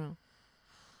 Oh.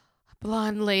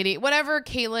 Blonde lady, whatever.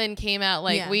 Caitlyn came out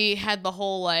like we had the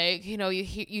whole like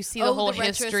you see the whole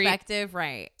history, retrospective,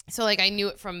 right? So like I knew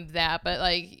it from that, but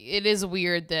like it is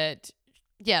weird that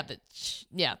that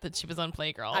she was on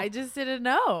Playgirl. I just didn't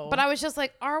know. But I was just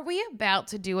like, are we about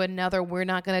to do another We're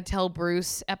Not Gonna Tell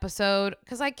Bruce episode?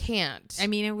 Because I can't. I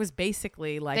mean, it was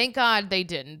basically like. Thank God they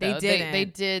didn't. Though. They didn't. They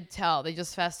did tell. They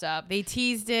just fessed up. They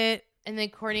teased it. And then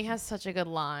Courtney has such a good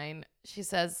line. She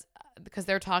says, because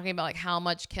they're talking about like how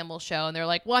much Kim will show, and they're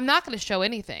like, "Well, I'm not going to show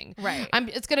anything. Right?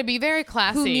 It's going to be very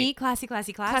classy. Who, me? Classy.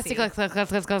 Classy. We love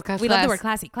the word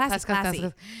classy.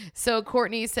 Classy. So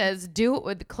Courtney says, "Do it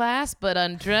with class, but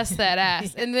undress that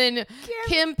ass." And then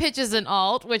Kim pitches an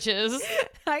alt, which is,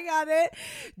 I got it.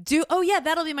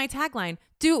 That'll be my tagline.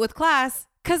 Do it with class.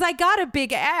 Because I got a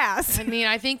big ass. I mean,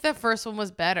 I think the first one was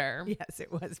better. Yes,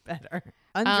 it was better.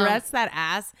 Undress that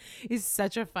ass is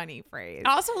such a funny phrase.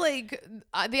 Also, like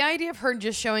the idea of her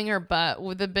just showing her butt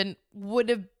would have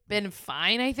been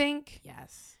fine, I think.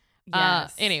 Yes.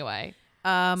 Anyway,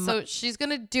 so she's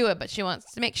gonna do it, but she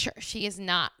wants to make sure she is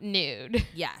not nude.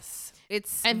 Yes.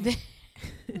 And then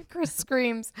Kris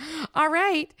screams, "All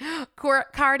right,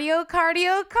 cardio."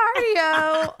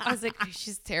 I was like,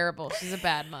 she's terrible. She's a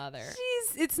bad mother.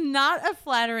 It's not a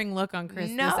flattering look on Kris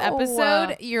No. this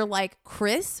episode. You're like,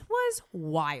 Kris was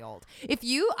wild.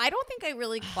 I don't think I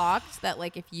really clocked that,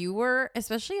 like, if you were,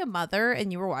 especially a mother,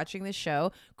 and you were watching this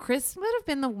show, Kris would have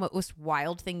been the most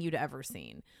wild thing you'd ever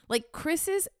seen. Like, Kris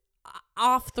is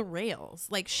off the rails.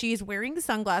 Like, she's wearing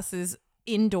sunglasses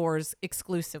indoors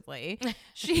exclusively.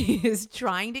 She is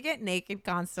trying to get naked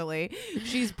constantly.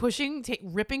 She's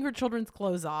ripping her children's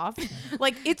clothes off.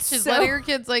 Like, she's letting her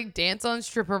kids like dance on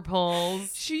stripper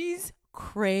poles. She's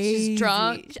crazy. She's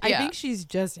drunk. I think she's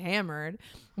just hammered.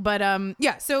 But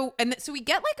so we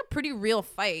get like a pretty real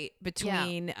fight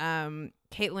between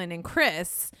Caitlyn and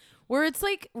Kris, where it's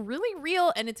like really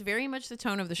real, and it's very much the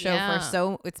tone of the show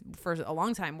for a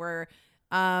long time, where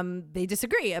they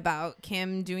disagree about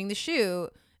Kim doing the shoot,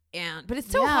 but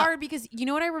it's so hard because you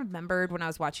know what I remembered when I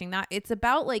was watching that? It's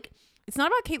not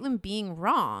about Caitlyn being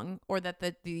wrong or that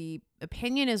the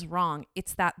opinion is wrong.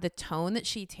 It's that the tone that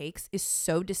she takes is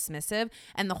so dismissive,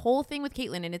 and the whole thing with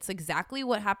Caitlyn, and it's exactly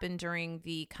what happened during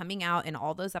the coming out and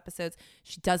all those episodes.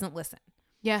 She doesn't listen.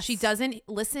 Yes. She doesn't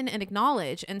listen and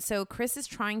acknowledge. And so Kris is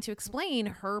trying to explain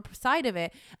her side of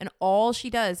it. And all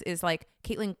she does is like,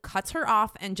 Caitlyn cuts her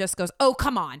off and just goes, "Oh,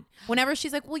 come on." Whenever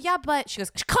she's like, "Well, yeah, but," she goes,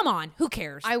 "Come on, who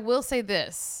cares?" I will say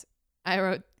this. I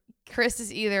wrote, Kris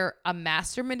is either a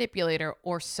master manipulator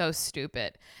or so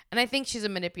stupid. And I think she's a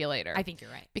manipulator. I think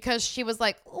you're right. Because she was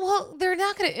like, well, they're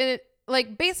not going to,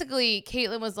 like, basically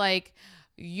Caitlyn was like,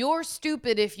 "You're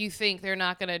stupid if you think they're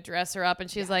not going to dress her up." And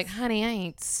she's like, "Honey, I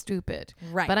ain't stupid.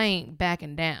 Right. But I ain't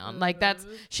backing down." Like,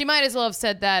 she might as well have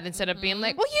said that instead of being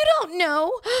like, "Well, you don't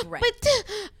know." Right.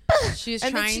 But she's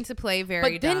trying to play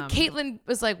very But then dumb. Caitlyn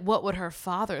was like, "What would her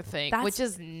father think?" Which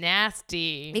is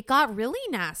nasty. It got really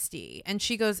nasty. And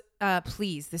she goes,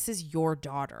 "Please, this is your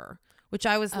daughter." Which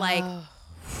I was like,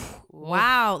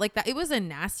 wow. Like, that, it was a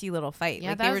nasty little fight. Yeah,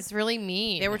 like, that was really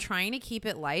mean. They were trying to keep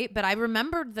it light, but I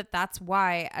remembered that's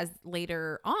why, as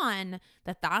later on,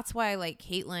 that's why like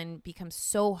Caitlyn becomes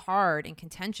so hard and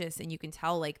contentious, and you can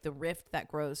tell like the rift that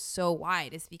grows so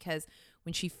wide is because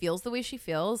when she feels the way she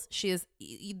feels,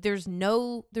 there's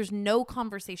no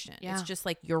conversation. Yeah. It's just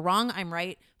like, you're wrong, I'm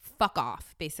right, fuck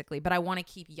off, basically. But I want to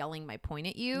keep yelling my point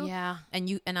at you. Yeah.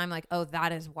 And I'm like, oh,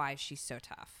 that is why she's so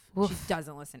tough. Oof. She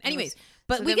doesn't listen. Anyways,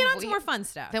 but we get on to more fun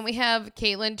stuff. Then we have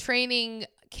Caitlyn training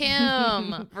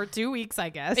Kim for 2 weeks, I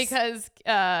guess, because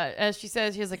as she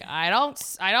says, she's like, I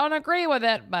don't agree with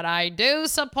it, but I do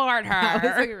support her. That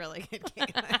was like a really good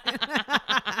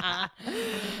Caitlyn.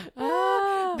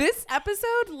 This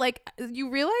episode, like, you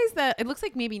realize that it looks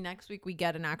like maybe next week we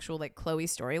get an actual like Khloe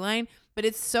storyline, but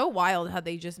it's so wild how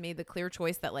they just made the clear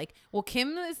choice that like, well,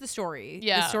 Kim is the story.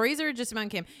 Yeah. The stories are just about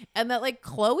Kim, and that like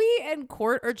Khloe and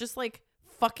Court are just like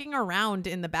fucking around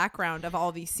in the background of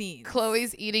all these scenes.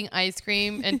 Khloe's eating ice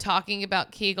cream and talking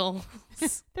about Kegels.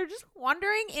 They're just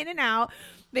wandering in and out.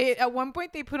 They at one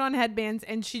point they put on headbands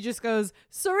and she just goes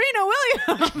Serena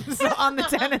Williams on the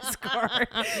tennis court.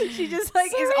 She just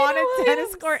like Serena is on a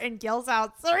tennis court and yells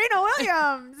out Serena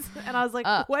Williams. And I was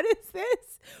like, what is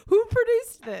this? Who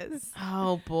produced this?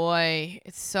 Oh boy,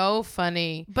 it's so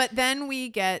funny. But then we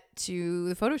get to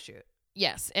the photo shoot.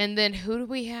 Yes, and then who do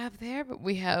we have there? But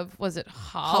we have, was it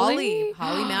Holly?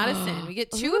 Holly Madison. We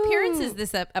get 2 appearances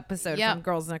this episode from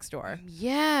Girls Next Door.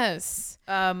 Yes.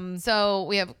 So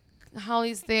we have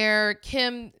Holly's there.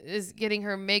 Kim is getting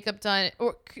her makeup done.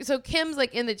 So Kim's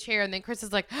like in the chair, and then Kris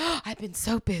is like, I've been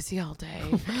so busy all day.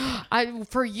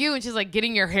 For you. And she's like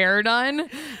getting your hair done. And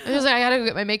she's like, I gotta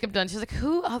get my makeup done. She's like,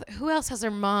 who else has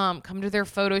their mom come to their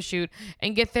photo shoot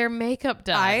and get their makeup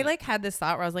done? I like had this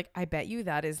thought where I was like, I bet you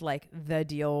that is like the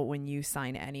deal when you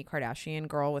sign any Kardashian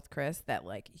girl with Kris, that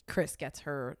like Kris gets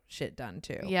her shit done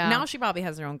too. Yeah. Now she probably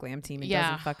has her own glam team and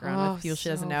doesn't fuck around with people she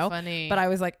doesn't know. Funny. But I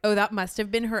was like, oh, that must have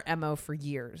been her MO for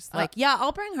years. Like,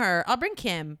 I'll bring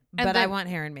Kim, but I want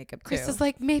hair and makeup too. Kris is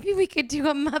like, maybe we could do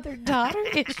a mother-daughter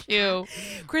issue.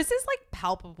 Kris is like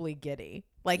palpably giddy.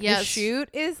 Like the shoot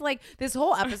is like this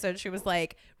whole episode. She was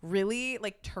like really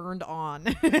like turned on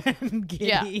and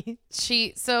giddy. Yeah.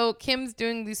 So Kim's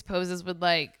doing these poses with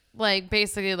like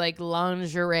basically like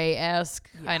lingerie-esque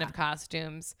kind of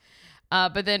costumes.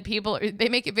 But then they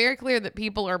make it very clear that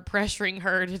people are pressuring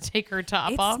her to take her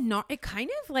top off. It kind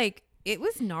of like, it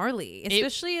was gnarly,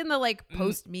 especially in the like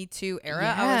post Me Too era.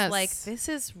 Yes. I was like, this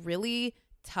is really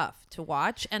tough to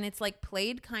watch. And it's like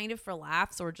played kind of for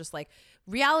laughs or just like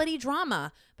reality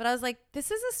drama. But I was like, this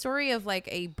is a story of like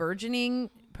a burgeoning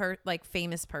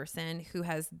famous person who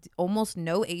has almost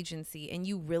no agency, and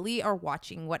you really are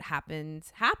watching what happen.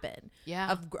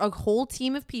 Yeah. A whole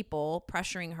team of people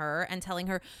pressuring her and telling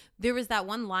her. There was that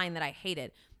one line that I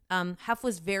hated. Hef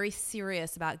was very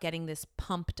serious about getting this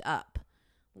pumped up.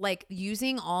 Like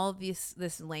using all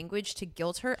this language to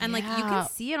guilt her, and like you can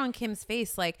see it on Kim's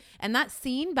face, like, and that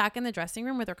scene back in the dressing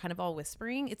room where they're kind of all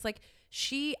whispering, it's like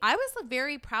I was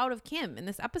very proud of Kim in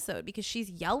this episode because she's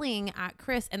yelling at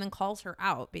Kris and then calls her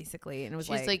out basically, and it was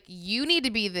she's like you need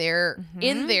to be there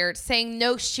in there saying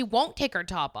no, she won't take her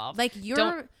top off, like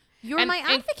you're my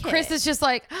advocate. And Kris is just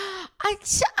like, I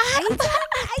don't.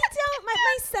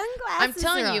 My sunglasses. I'm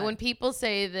telling you, when people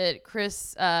say that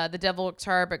Kris, the devil works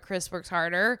hard, but Kris works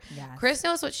harder. Yes. Kris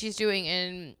knows what she's doing,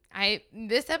 and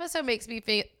this episode makes me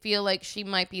feel like she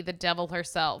might be the devil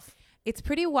herself. It's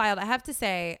pretty wild. I have to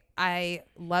say, I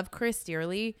love Kris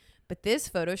dearly, but this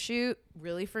photo shoot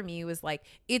really for me was like,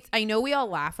 I know we all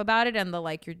laugh about it and the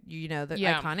like, the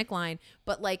iconic line,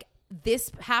 but like.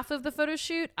 This half of the photo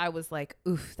shoot, I was like,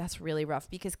 oof, that's really rough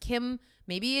because Kim,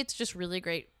 maybe it's just really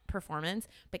great performance,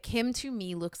 but Kim to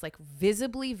me looks like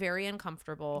visibly very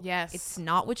uncomfortable. Yes. It's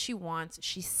not what she wants.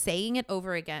 She's saying it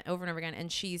over and over again.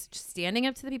 And she's standing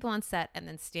up to the people on set and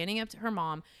then standing up to her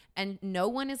mom, and no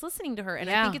one is listening to her. And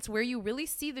I think it's where you really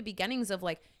see the beginnings of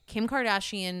like Kim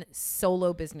Kardashian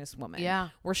solo businesswoman. Yeah.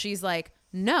 Where she's like,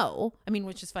 no. I mean,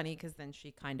 which is funny because then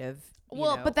she kind of,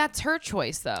 but that's her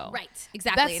choice though. Right.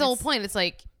 Exactly. That's the whole point. It's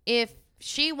like, if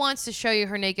she wants to show you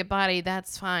her naked body,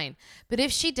 that's fine. But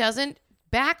if she doesn't,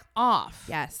 back off.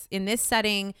 Yes. In this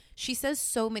setting, she says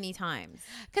so many times.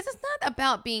 Because it's not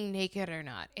about being naked or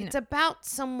not. It's about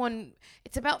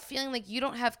it's about feeling like you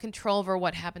don't have control over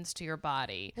what happens to your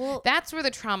body. Well, that's where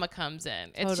the trauma comes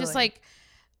in. It's just like,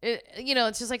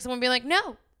 it's just like someone being like,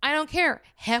 no, I don't care.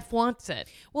 Hef wants it.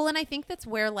 Well, and I think that's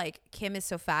where like Kim is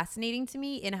so fascinating to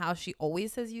me in how she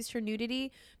always has used her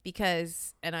nudity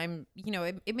because, and I'm,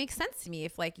 it makes sense to me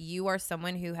if like you are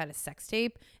someone who had a sex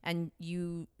tape and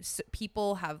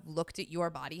people have looked at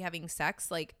your body having sex,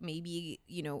 like maybe,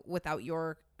 without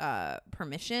your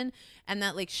permission, and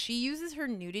that like she uses her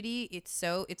nudity. It's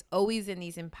always in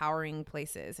these empowering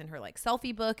places in her like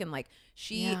selfie book. And like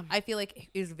I feel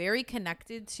like is very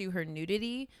connected to her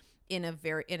nudity in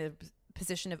a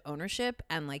position of ownership,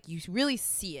 and like you really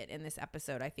see it in this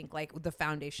episode. I think like the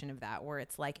foundation of that, where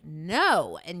it's like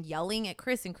no, and yelling at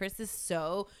Kris, and Kris is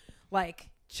so like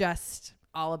just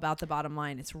all about the bottom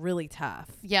line. It's really tough.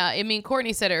 Yeah, I mean,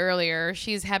 Courtney said it earlier.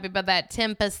 She's happy about that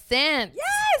 10%.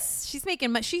 Yes, she's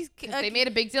making money. They made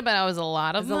a big deal, but it was a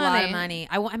lot of money. A lot of money.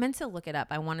 I meant to look it up.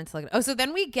 I wanted to look it up. Oh, so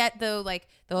then we get the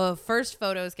The first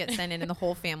photos get sent in and the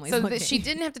whole family's so looking. she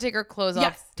didn't have to take her clothes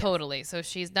off totally. So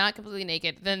she's not completely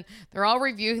naked. Then they're all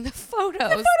reviewing the photos.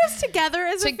 The photos together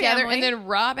as a family. And then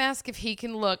Rob asks if he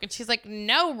can look. And she's like,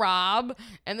 no, Rob.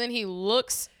 And then he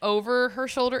looks over her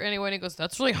shoulder anyway and he goes,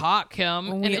 that's really hot,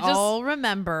 Kim. And we all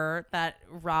remember that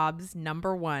Rob's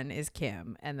number one is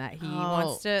Kim and that he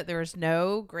wants to, there's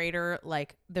no greater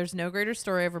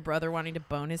story of a brother wanting to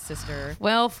bone his sister.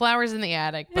 Well, flowers in the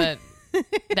attic, but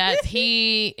that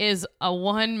he is a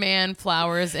one-man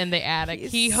flowers in the attic.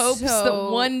 He hopes that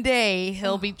one day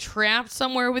he'll be trapped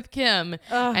somewhere with Kim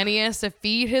and he has to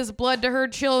feed his blood to her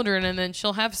children and then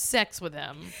she'll have sex with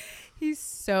him. He's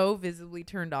so visibly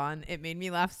turned on. It made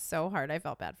me laugh so hard. I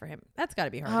felt bad for him. That's got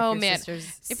to be hard. Oh,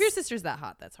 if your sister's that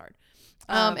hot, that's hard.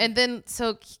 And then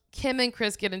so Kim and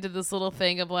Kris get into this little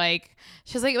thing of like,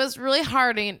 she's like, it was really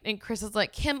hard. And Kris is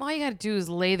like, Kim, all you got to do is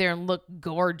lay there and look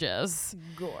gorgeous.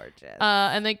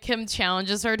 And then Kim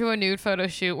challenges her to a nude photo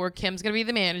shoot where Kim's going to be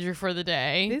the manager for the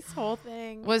day. This whole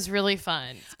thing was really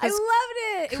fun. I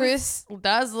loved it. Kris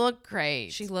does look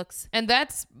great. She looks. And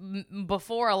that's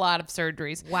before a lot of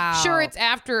surgeries. Wow. Sure, it's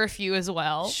after a few as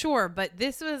well. Sure, but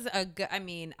this was a good, I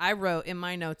mean, I wrote in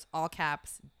my notes, all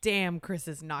caps, damn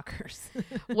Kris's knockers.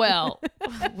 Well,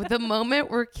 the moment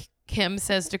where Kim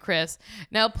says to Kris,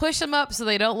 now push them up so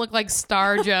they don't look like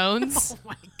Star Jones. Oh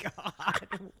my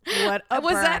God. What a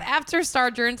was burn. that after Star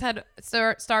Jones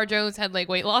had like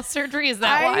weight loss surgery? Is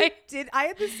that why? I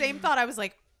had the same thought. I was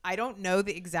like, I don't know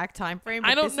the exact time frame.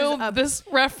 I don't know this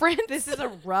reference. This is a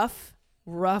rough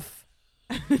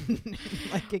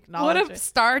like acknowledgement. What a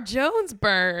Star Jones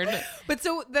bird. But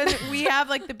so then we have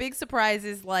like the big surprise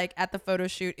is like at the photo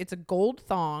shoot, it's a gold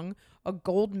thong, a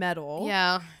gold medal.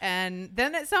 Yeah. And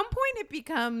then at some point it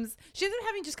becomes, she ends up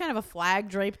having just kind of a flag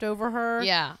draped over her.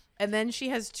 Yeah. And then she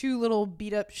has two little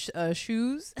beat up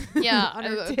shoes. Yeah, on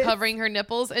her tits. covering her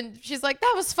nipples. And she's like,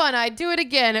 that was fun. I'd do it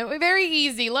again. It was very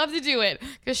easy. Love to do it.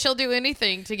 Because she'll do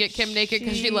anything to get Kim naked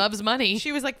because she loves money.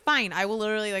 She was like, fine, I will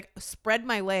literally like spread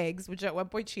my legs, which at one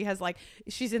point she has like,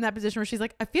 she's in that position where she's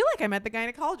like, I feel like I'm at the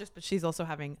gynecologist, but she's also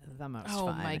having the most fun.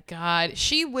 Oh my God.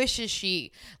 She wishes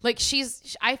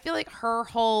I feel like her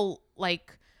whole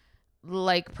like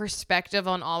perspective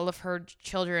on all of her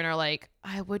children are like,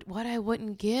 what I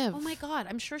wouldn't give. Oh my God.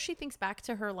 I'm sure she thinks back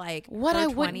to her like what her I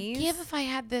 20s. Wouldn't give if I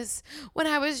had this when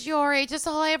I was your age. That's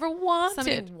all I ever wanted.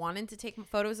 Somebody wanted to take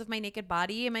photos of my naked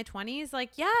body in my 20s.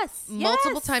 Like, yes.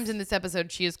 Multiple times in this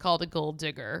episode, she is called a gold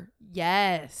digger.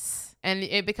 Yes. And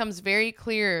it becomes very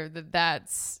clear that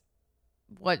that's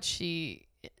what she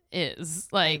is.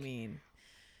 Like, I mean,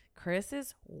 Kris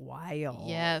is wild.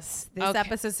 Yes. This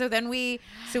episode. So then we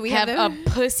have a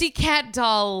pussycat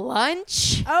doll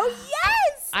lunch. Oh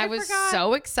yes. I was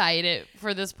so excited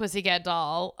for this pussycat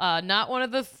doll. Not one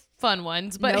of the fun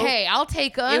ones, but hey, I'll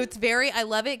take them. I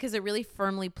love it because it really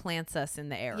firmly plants us in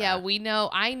the era. Yeah,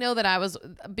 I know that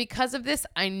because of this,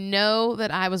 I know that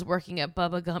I was working at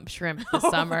Bubba Gump Shrimp this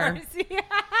summer.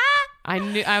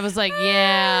 I was like,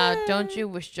 yeah, don't you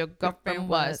wish your girlfriend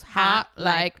was hot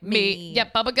like me?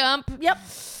 Yep, Bubba Gump. Yep,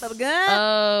 Bubba Gump.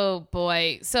 Oh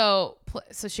boy. So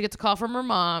she gets a call from her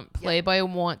mom. Playboy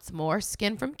wants more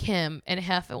skin from Kim, and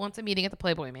Hef wants a meeting at the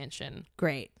Playboy mansion.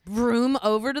 Great. Vroom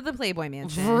over to the Playboy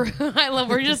mansion. I love.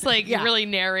 We're just like really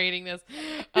narrating this.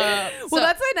 Well,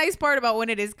 that's a nice part about when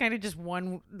it is kind of just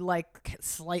one like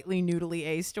slightly noodly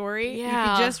A story. Yeah. You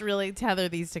can just really tether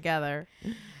these together.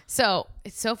 So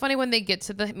it's so funny when they get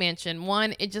to the mansion.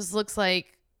 One, it just looks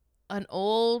like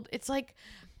it's like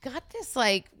got this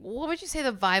like, what would you say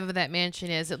the vibe of that mansion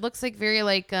is? It looks like very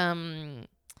like I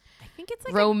think it's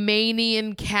like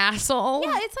Romanian castle.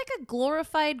 Yeah, it's like a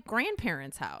glorified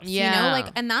grandparents' house. Yeah. You know,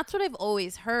 like, and that's what I've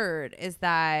always heard is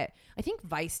that I think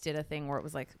Vice did a thing where it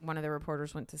was like one of the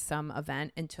reporters went to some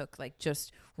event and took like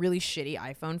just really shitty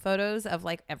iPhone photos of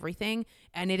like everything,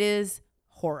 and it is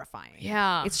horrifying.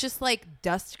 Yeah. It's just like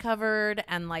dust covered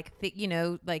and like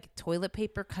like toilet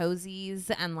paper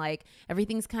cozies and like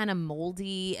everything's kind of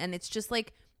moldy, and it's just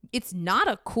like it's not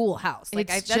a cool house. Like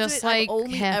it's that's just what like I've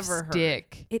only ever heard.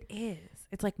 dick. It is.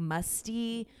 It's like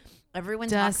musty. Everyone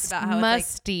talks about how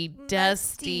musty, it's like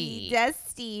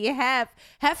dusty.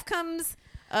 Hef comes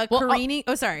careening.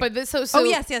 Sorry. But this, so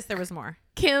yes, there was more.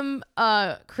 Kim,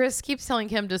 Kris keeps telling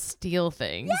Kim to steal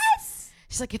things. Yes.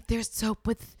 She's like, if there's soap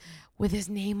with his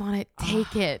name on it,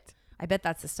 take it. I bet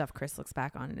that's the stuff Kris looks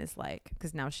back on and is like,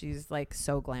 because now she's like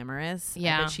so glamorous.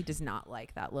 Yeah. I bet she does not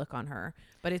like that look on her,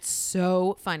 but it's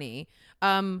so funny.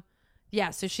 Yeah.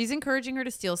 So she's encouraging her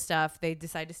to steal stuff. They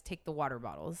decide to take the water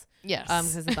bottles. Yes.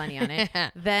 Because there's a bunny on it.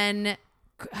 Then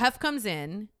Hef comes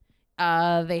in.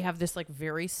 They have this like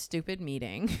very stupid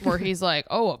meeting where he's like,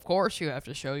 oh, of course you have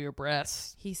to show your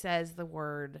breasts. He says the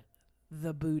word,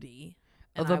 the booty.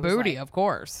 The booty, of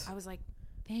course. I was like,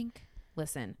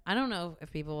 listen, I don't know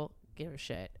if people give a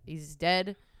shit. He's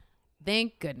dead.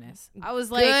 Thank goodness. I was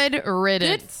like, good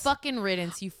riddance. Good fucking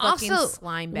riddance, you fucking also,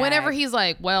 slime bag. Whenever he's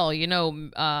like, well, you know,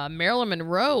 Marilyn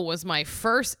Monroe was my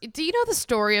first. Do you know the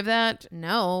story of that?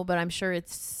 No, but I'm sure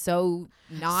it's so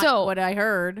not what I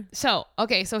heard. So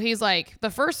he's like, the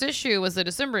first issue was the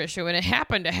December issue, and it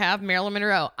happened to have Marilyn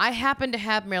Monroe. I happened to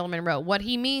have Marilyn Monroe. What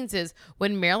he means is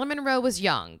when Marilyn Monroe was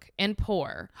young and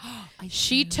poor,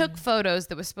 she took photos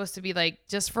that was supposed to be like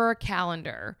just for a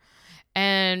calendar.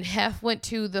 And Hef went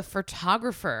to the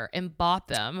photographer and bought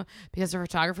them because the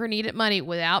photographer needed money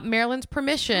without Marilyn's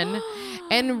permission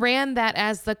and ran that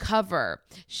as the cover.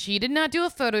 She did not do a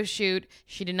photo shoot.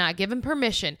 She did not give him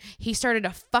permission. He started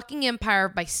a fucking empire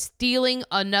by stealing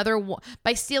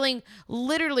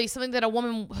literally something that a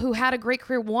woman who had a great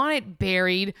career wanted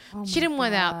buried. She didn't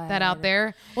want that out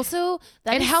there. Well, so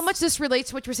how much this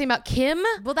relates to what you were saying about Kim?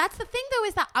 Well, that's the thing though,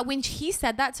 is that when he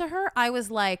said that to her, I was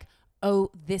like,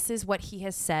 oh, this is what he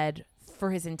has said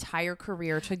for his entire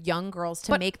career to young girls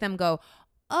to make them go,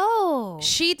 oh.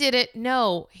 She did it.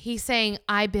 No, he's saying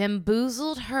I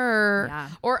bamboozled her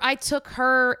or I took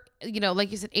her, you know,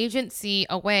 like you said, agency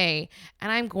away,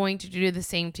 and I'm going to do the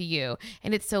same to you.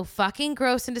 And it's so fucking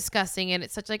gross and disgusting, and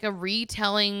it's such like a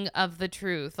retelling of the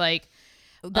truth. Like,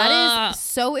 that is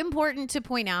so important to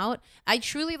point out. I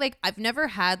truly I've never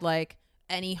had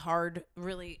any hard,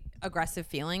 really aggressive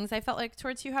feelings I felt like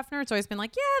towards Hugh Hefner. It's always been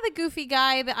like, yeah, the goofy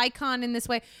guy, the icon in this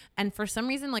way. And for some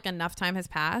reason, enough time has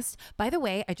passed. By the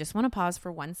way, I just want to pause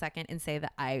for 1 second and say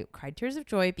that I cried tears of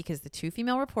joy because the 2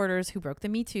 female reporters who broke the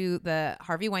Me Too, the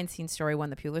Harvey Weinstein story, won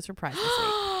the Pulitzer Prize this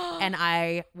week. And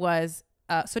I was,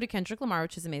 so did Kendrick Lamar,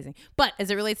 which is amazing. But as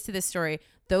it relates to this story,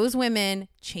 those women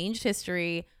changed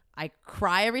history. I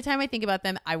cry every time I think about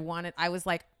them. I was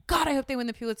like, God, I hope they win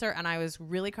the Pulitzer. And I was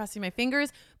really crossing my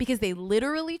fingers because they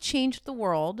literally changed the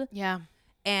world. Yeah.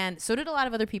 And so did a lot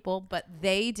of other people, but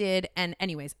they did. And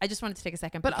anyways, I just wanted to take a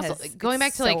second. But also going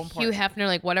back to Hugh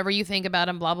Hefner, whatever you think about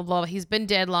him, blah, blah, blah. He's been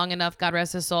dead long enough. God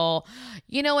rest his soul.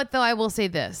 You know what, though? I will say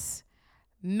this.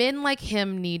 Men like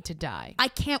him need to die. I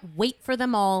can't wait for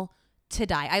them all to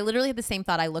die. I literally had the same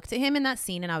thought. I looked at him in that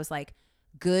scene and I was like,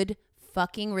 good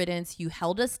fucking riddance. You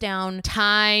held us down.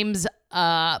 Time's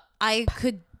up.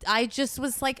 I just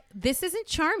was like, this isn't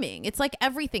charming. It's like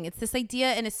everything. It's this idea,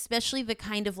 and especially the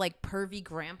kind of pervy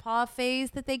grandpa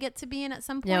phase that they get to be in at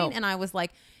some point. No. And I was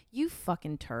like, you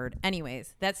fucking turd.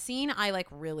 Anyways, that scene, I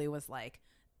really was like,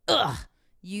 ugh.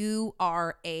 You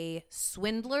are a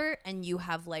swindler and you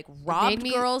have robbed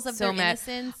girls of their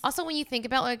innocence. Also, when you think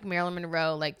about Marilyn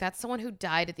Monroe, that's someone who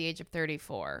died at the age of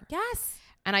 34. Yes.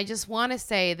 And I just want to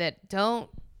say that don't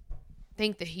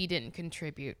think that he didn't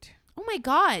contribute. Oh my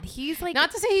God. He's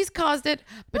not to say he's caused it,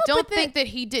 but don't think that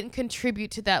he didn't contribute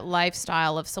to that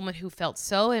lifestyle of someone who felt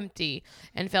so empty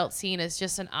and felt seen as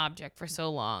just an object for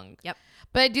so long. Yep.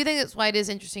 But I do think that's why it is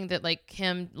interesting that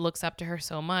Kim looks up to her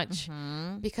so much,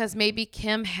 because maybe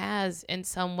Kim has in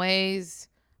some ways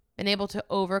been able to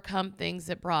overcome things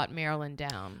that brought Marilyn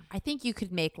down. I think you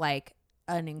could make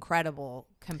an incredible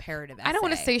comparative essay. I don't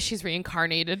want to say she's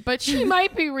reincarnated, but she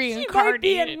might be reincarnated.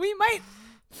 She might be, and we might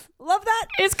love that.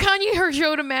 Is Kanye her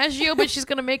Joe DiMaggio, but she's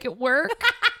going to make it work?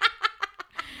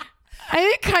 I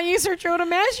think Kanye's her Joe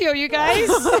DiMaggio, you guys.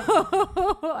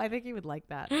 I think he would like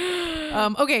that.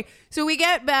 Okay, so we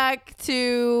get back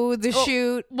to the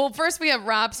shoot. Well, first we have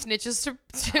Rob snitches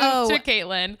to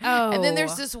Caitlyn. Oh. And then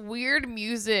there's this weird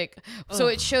music. So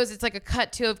it shows, it's like a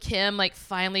cut to of Kim,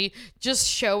 finally just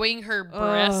showing her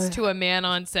breasts to a man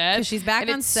on set. She's back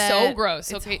on set. It's so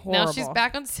gross. It's okay, horrible. Now she's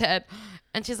back on set.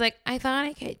 And she's like, I thought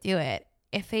I could do it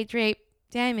if they drape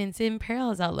diamonds and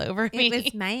pearls all over me. It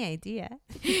was my idea.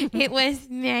 It was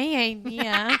my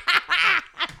idea.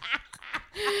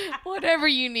 Whatever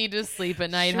you need to sleep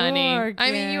at night, honey. Kim.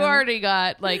 I mean, you already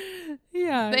got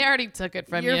yeah. They already took it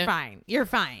from you. You're fine. You're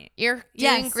fine. You're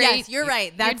doing great. Yes, you're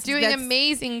right. You're doing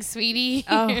amazing, sweetie.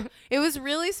 Oh, it was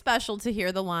really special to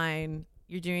hear the line,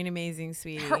 "You're doing amazing,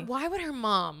 sweetie." Why would her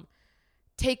mom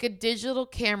take a digital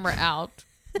camera out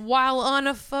while on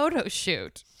a photo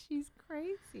shoot? She's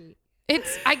crazy.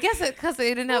 I guess because they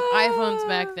didn't have iPhones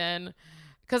back then.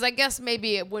 Because I guess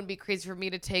maybe it wouldn't be crazy for me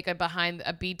to take a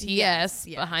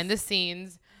BTS behind the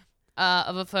scenes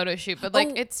of a photo shoot. But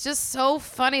it's just so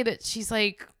funny that she's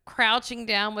crouching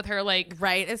down with her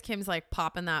right as Kim's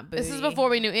popping that booty. This is before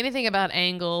we knew anything about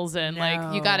angles and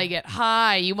you got to get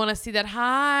high. You want to see that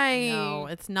high. No,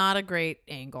 it's not a great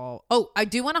angle. Oh, I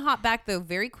do want to hop back though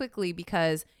very quickly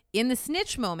because in the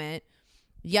snitch moment,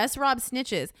 yes, Rob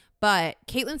snitches, but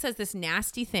Caitlyn says this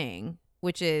nasty thing,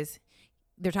 which is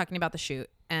they're talking about the shoot,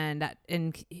 and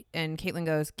Caitlyn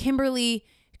goes,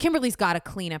 Kimberly's got to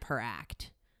clean up her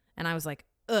act, and I was like,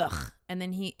 ugh. And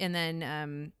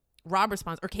then Rob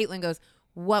responds, or Caitlyn goes,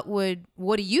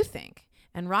 what do you think?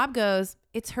 And Rob goes,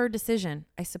 it's her decision.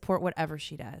 I support whatever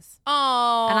she does.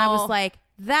 Oh, and I was like,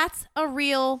 that's a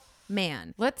real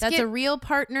man. That's a real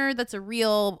partner. That's a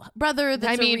real brother.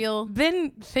 That's a real.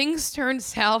 Then things turned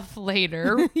south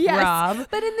later, yes, Rob.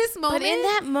 But in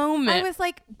that moment, I was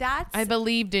like, I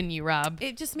believed in you, Rob.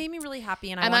 It just made me really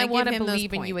happy, and I want to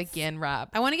believe in you again, Rob.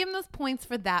 I want to give him those points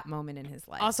for that moment in his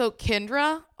life. Also,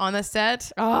 Kendra on the set.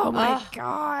 Oh my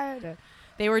God.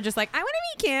 They were just like, I want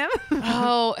to meet Kim.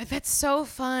 Oh, that's so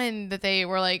fun that they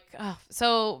were like, oh.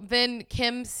 So then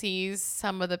Kim sees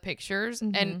some of the pictures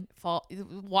and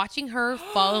watching her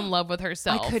fall in love with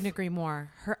herself. I couldn't agree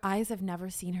more. Her eyes have never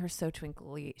seen her so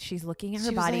twinkly. She's looking at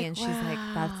her body like, and she's like,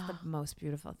 that's the most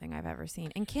beautiful thing I've ever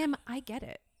seen. And Kim, I get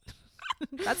it.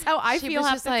 That's how I feel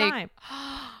half the time.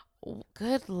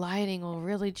 Good lighting will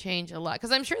really change a lot,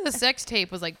 because I'm sure the sex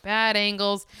tape was like bad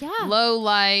angles, low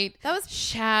light, that was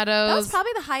shadows. That was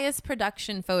probably the highest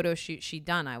production photo shoot she'd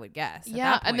done, I would guess.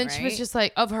 Yeah, and then she was just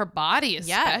like, of her body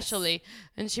especially,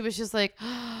 and she was just like,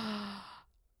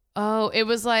 oh, it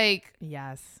was like,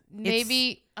 yes,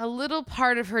 maybe a little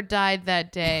part of her died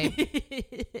that day,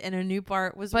 and a new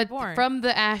part was reborn. From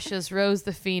the ashes rose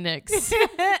the phoenix,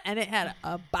 and it had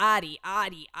a body,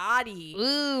 oddy.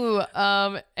 Ooh,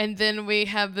 and then we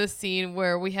have this scene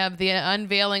where we have the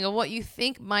unveiling of what you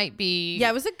think might be.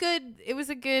 Yeah, it was a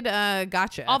good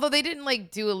gotcha. Although they didn't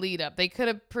like do a lead up, they could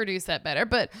have produced that better.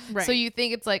 But so you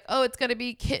think it's like, oh, it's gonna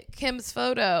be Kim's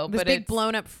photo, this but big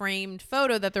blown up framed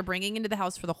photo that they're bringing into the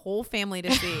house for the whole family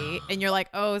to see, and you're like,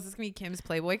 oh, is this gonna be Kim's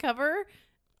Playboy cover?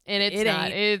 And it's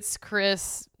not. It's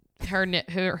Kris, her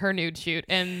nude shoot,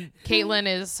 and Caitlyn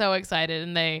is so excited,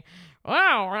 and they.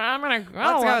 Wow,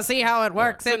 let's go see how it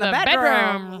works in the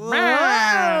bedroom.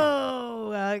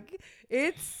 Whoa.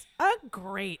 It's a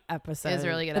great episode. It's a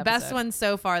really good episode. The episode. best one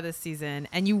so far this season.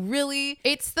 And you really...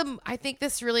 I think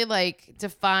this really like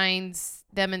defines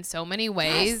them in so many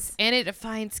ways. Yes. And it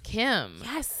defines Kim.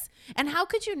 Yes. And how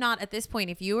could you not at this point,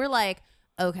 if you were like,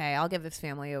 okay, I'll give this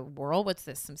family a whirl. What's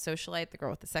this? Some socialite, the girl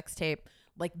with the sex tape.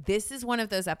 Like, this is one of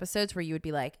those episodes where you would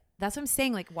be like, that's what I'm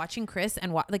saying. Like, watching Kris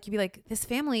and like, you'd be like, this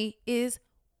family is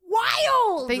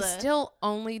wild. They still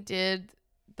only did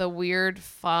the weird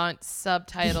font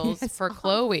subtitles for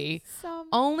Khloe.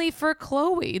 Only for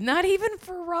Khloe, not even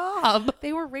for Rob.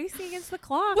 They were racing against the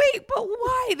clock. Wait, but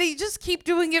why? They just keep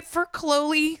doing it for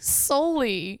Khloe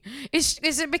solely. Is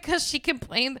it because she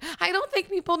complained? I don't think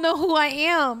people know who I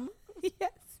am.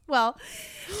 Yes. Well,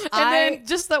 and then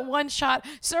just that one shot,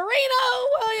 Serena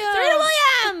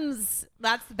Williams.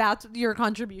 That's your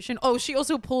contribution. Oh, she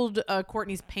also pulled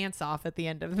Courtney's pants off at the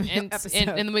end of the episode,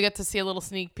 and then we got to see a little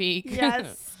sneak peek.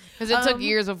 Yes, because it took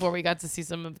years before we got to see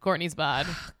some of Courtney's bod.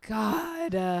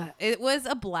 God, it was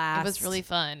a blast. It was really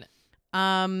fun.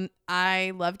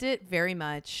 I loved it very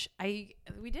much. We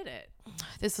did it.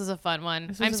 This was a fun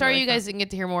one. I'm sorry you guys didn't get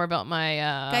to hear more about my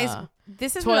guys.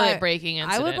 This is toilet breaking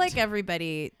incident. I would like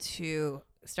everybody to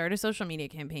start a social media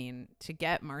campaign to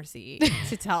get Marcy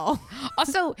to tell.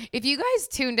 Also, if you guys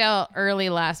tuned out early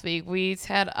last week, we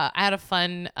had a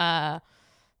fun.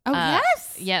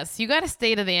 Yes, you got to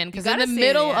stay to the end, because in the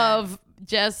middle of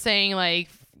just saying like,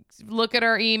 look at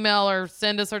our email or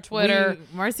send us our Twitter.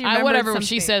 Marcy, whatever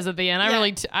she says at the end.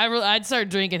 I'd start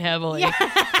drinking heavily.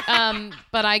 Yeah.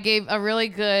 But I gave a really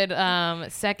good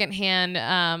secondhand.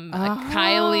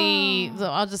 Kylie. So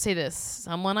I'll just say this: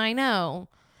 someone I know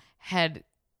had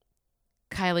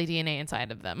Kylie DNA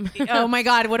inside of them. Oh my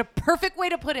God! What a perfect way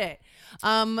to put it.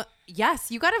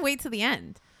 Yes, you got to wait till the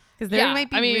end, because there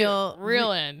might be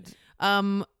real end.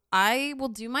 I will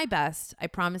do my best. I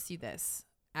promise you this.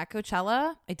 At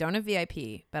Coachella, I don't have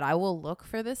VIP, but I will look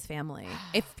for this family.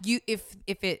 If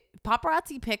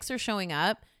paparazzi pics are showing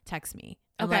up, text me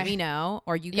and let me know,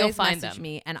 or you guys message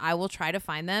me, and I will try to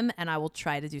find them, and I will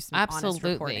try to do some honest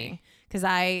reporting, because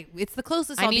it's the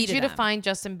closest I'll be to them. I need you to find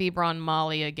Justin Bieber on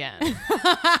Molly again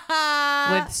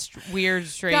with weird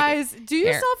straight guys. Do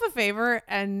hair. Yourself a favor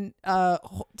and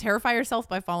terrify yourself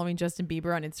by following Justin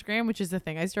Bieber on Instagram, which is the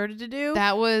thing I started to do.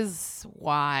 That was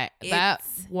why.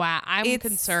 I'm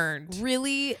concerned.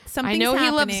 Really, something. I know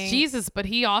he loves Jesus, but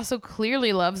he also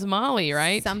clearly loves Molly,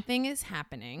 right? Something is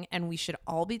happening, and we should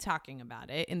all be talking about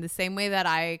it in the same way that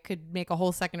I could make a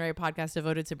whole secondary podcast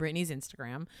devoted to Britney's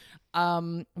Instagram.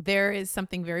 There is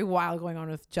something very wild going on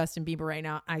with Justin Bieber right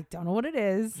now. I don't know what it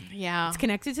is. Yeah. It's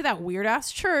connected to that weird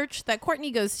ass church that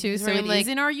Courtney goes to. So it is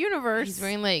in our universe. He's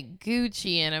wearing like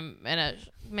Gucci and a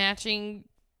matching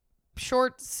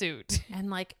short suit. And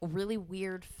like really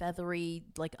weird, feathery,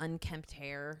 like unkempt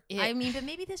hair. I mean, but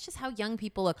maybe that's just how young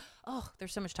people look. Oh,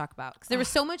 there's so much to talk about. Because there was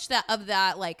so much of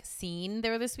that like scene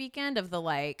there this weekend of the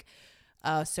like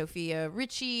Sophia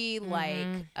Richie,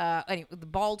 anyway, the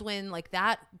Baldwin, like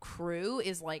that crew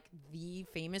is like the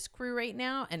famous crew right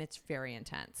now, and it's very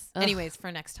intense. Anyways,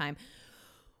 for next time,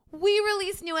 we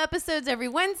release new episodes every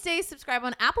Wednesday. Subscribe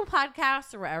on Apple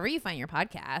Podcasts or wherever you find your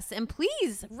podcasts, and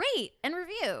please rate and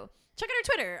review. Check out our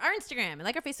Twitter, our Instagram, and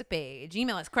like our Facebook page.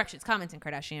 Email us corrections, comments, and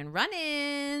Kardashian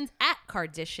run-ins at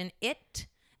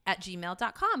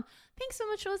kardashianit@gmail.com. Thanks so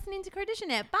much for listening to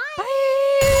Kardashian It. Bye.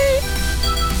 Bye.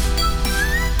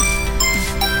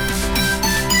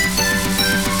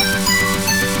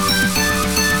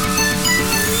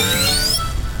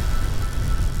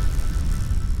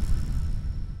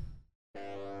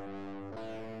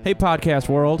 Hey, podcast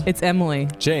world. It's Emily,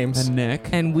 James, And Nick.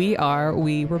 and we are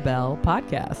We Rebel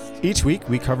Podcast. Each week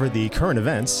we cover the current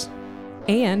events.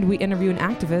 And we interview an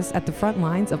activist at the front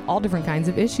lines of all different kinds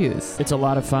of issues. It's a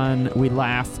lot of fun. We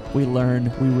laugh, we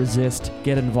learn, we resist,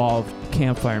 get involved.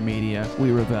 Campfire Media.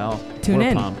 We rebel. Tune We're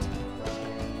in. pumped.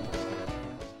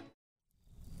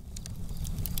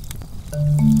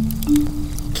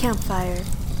 Campfire.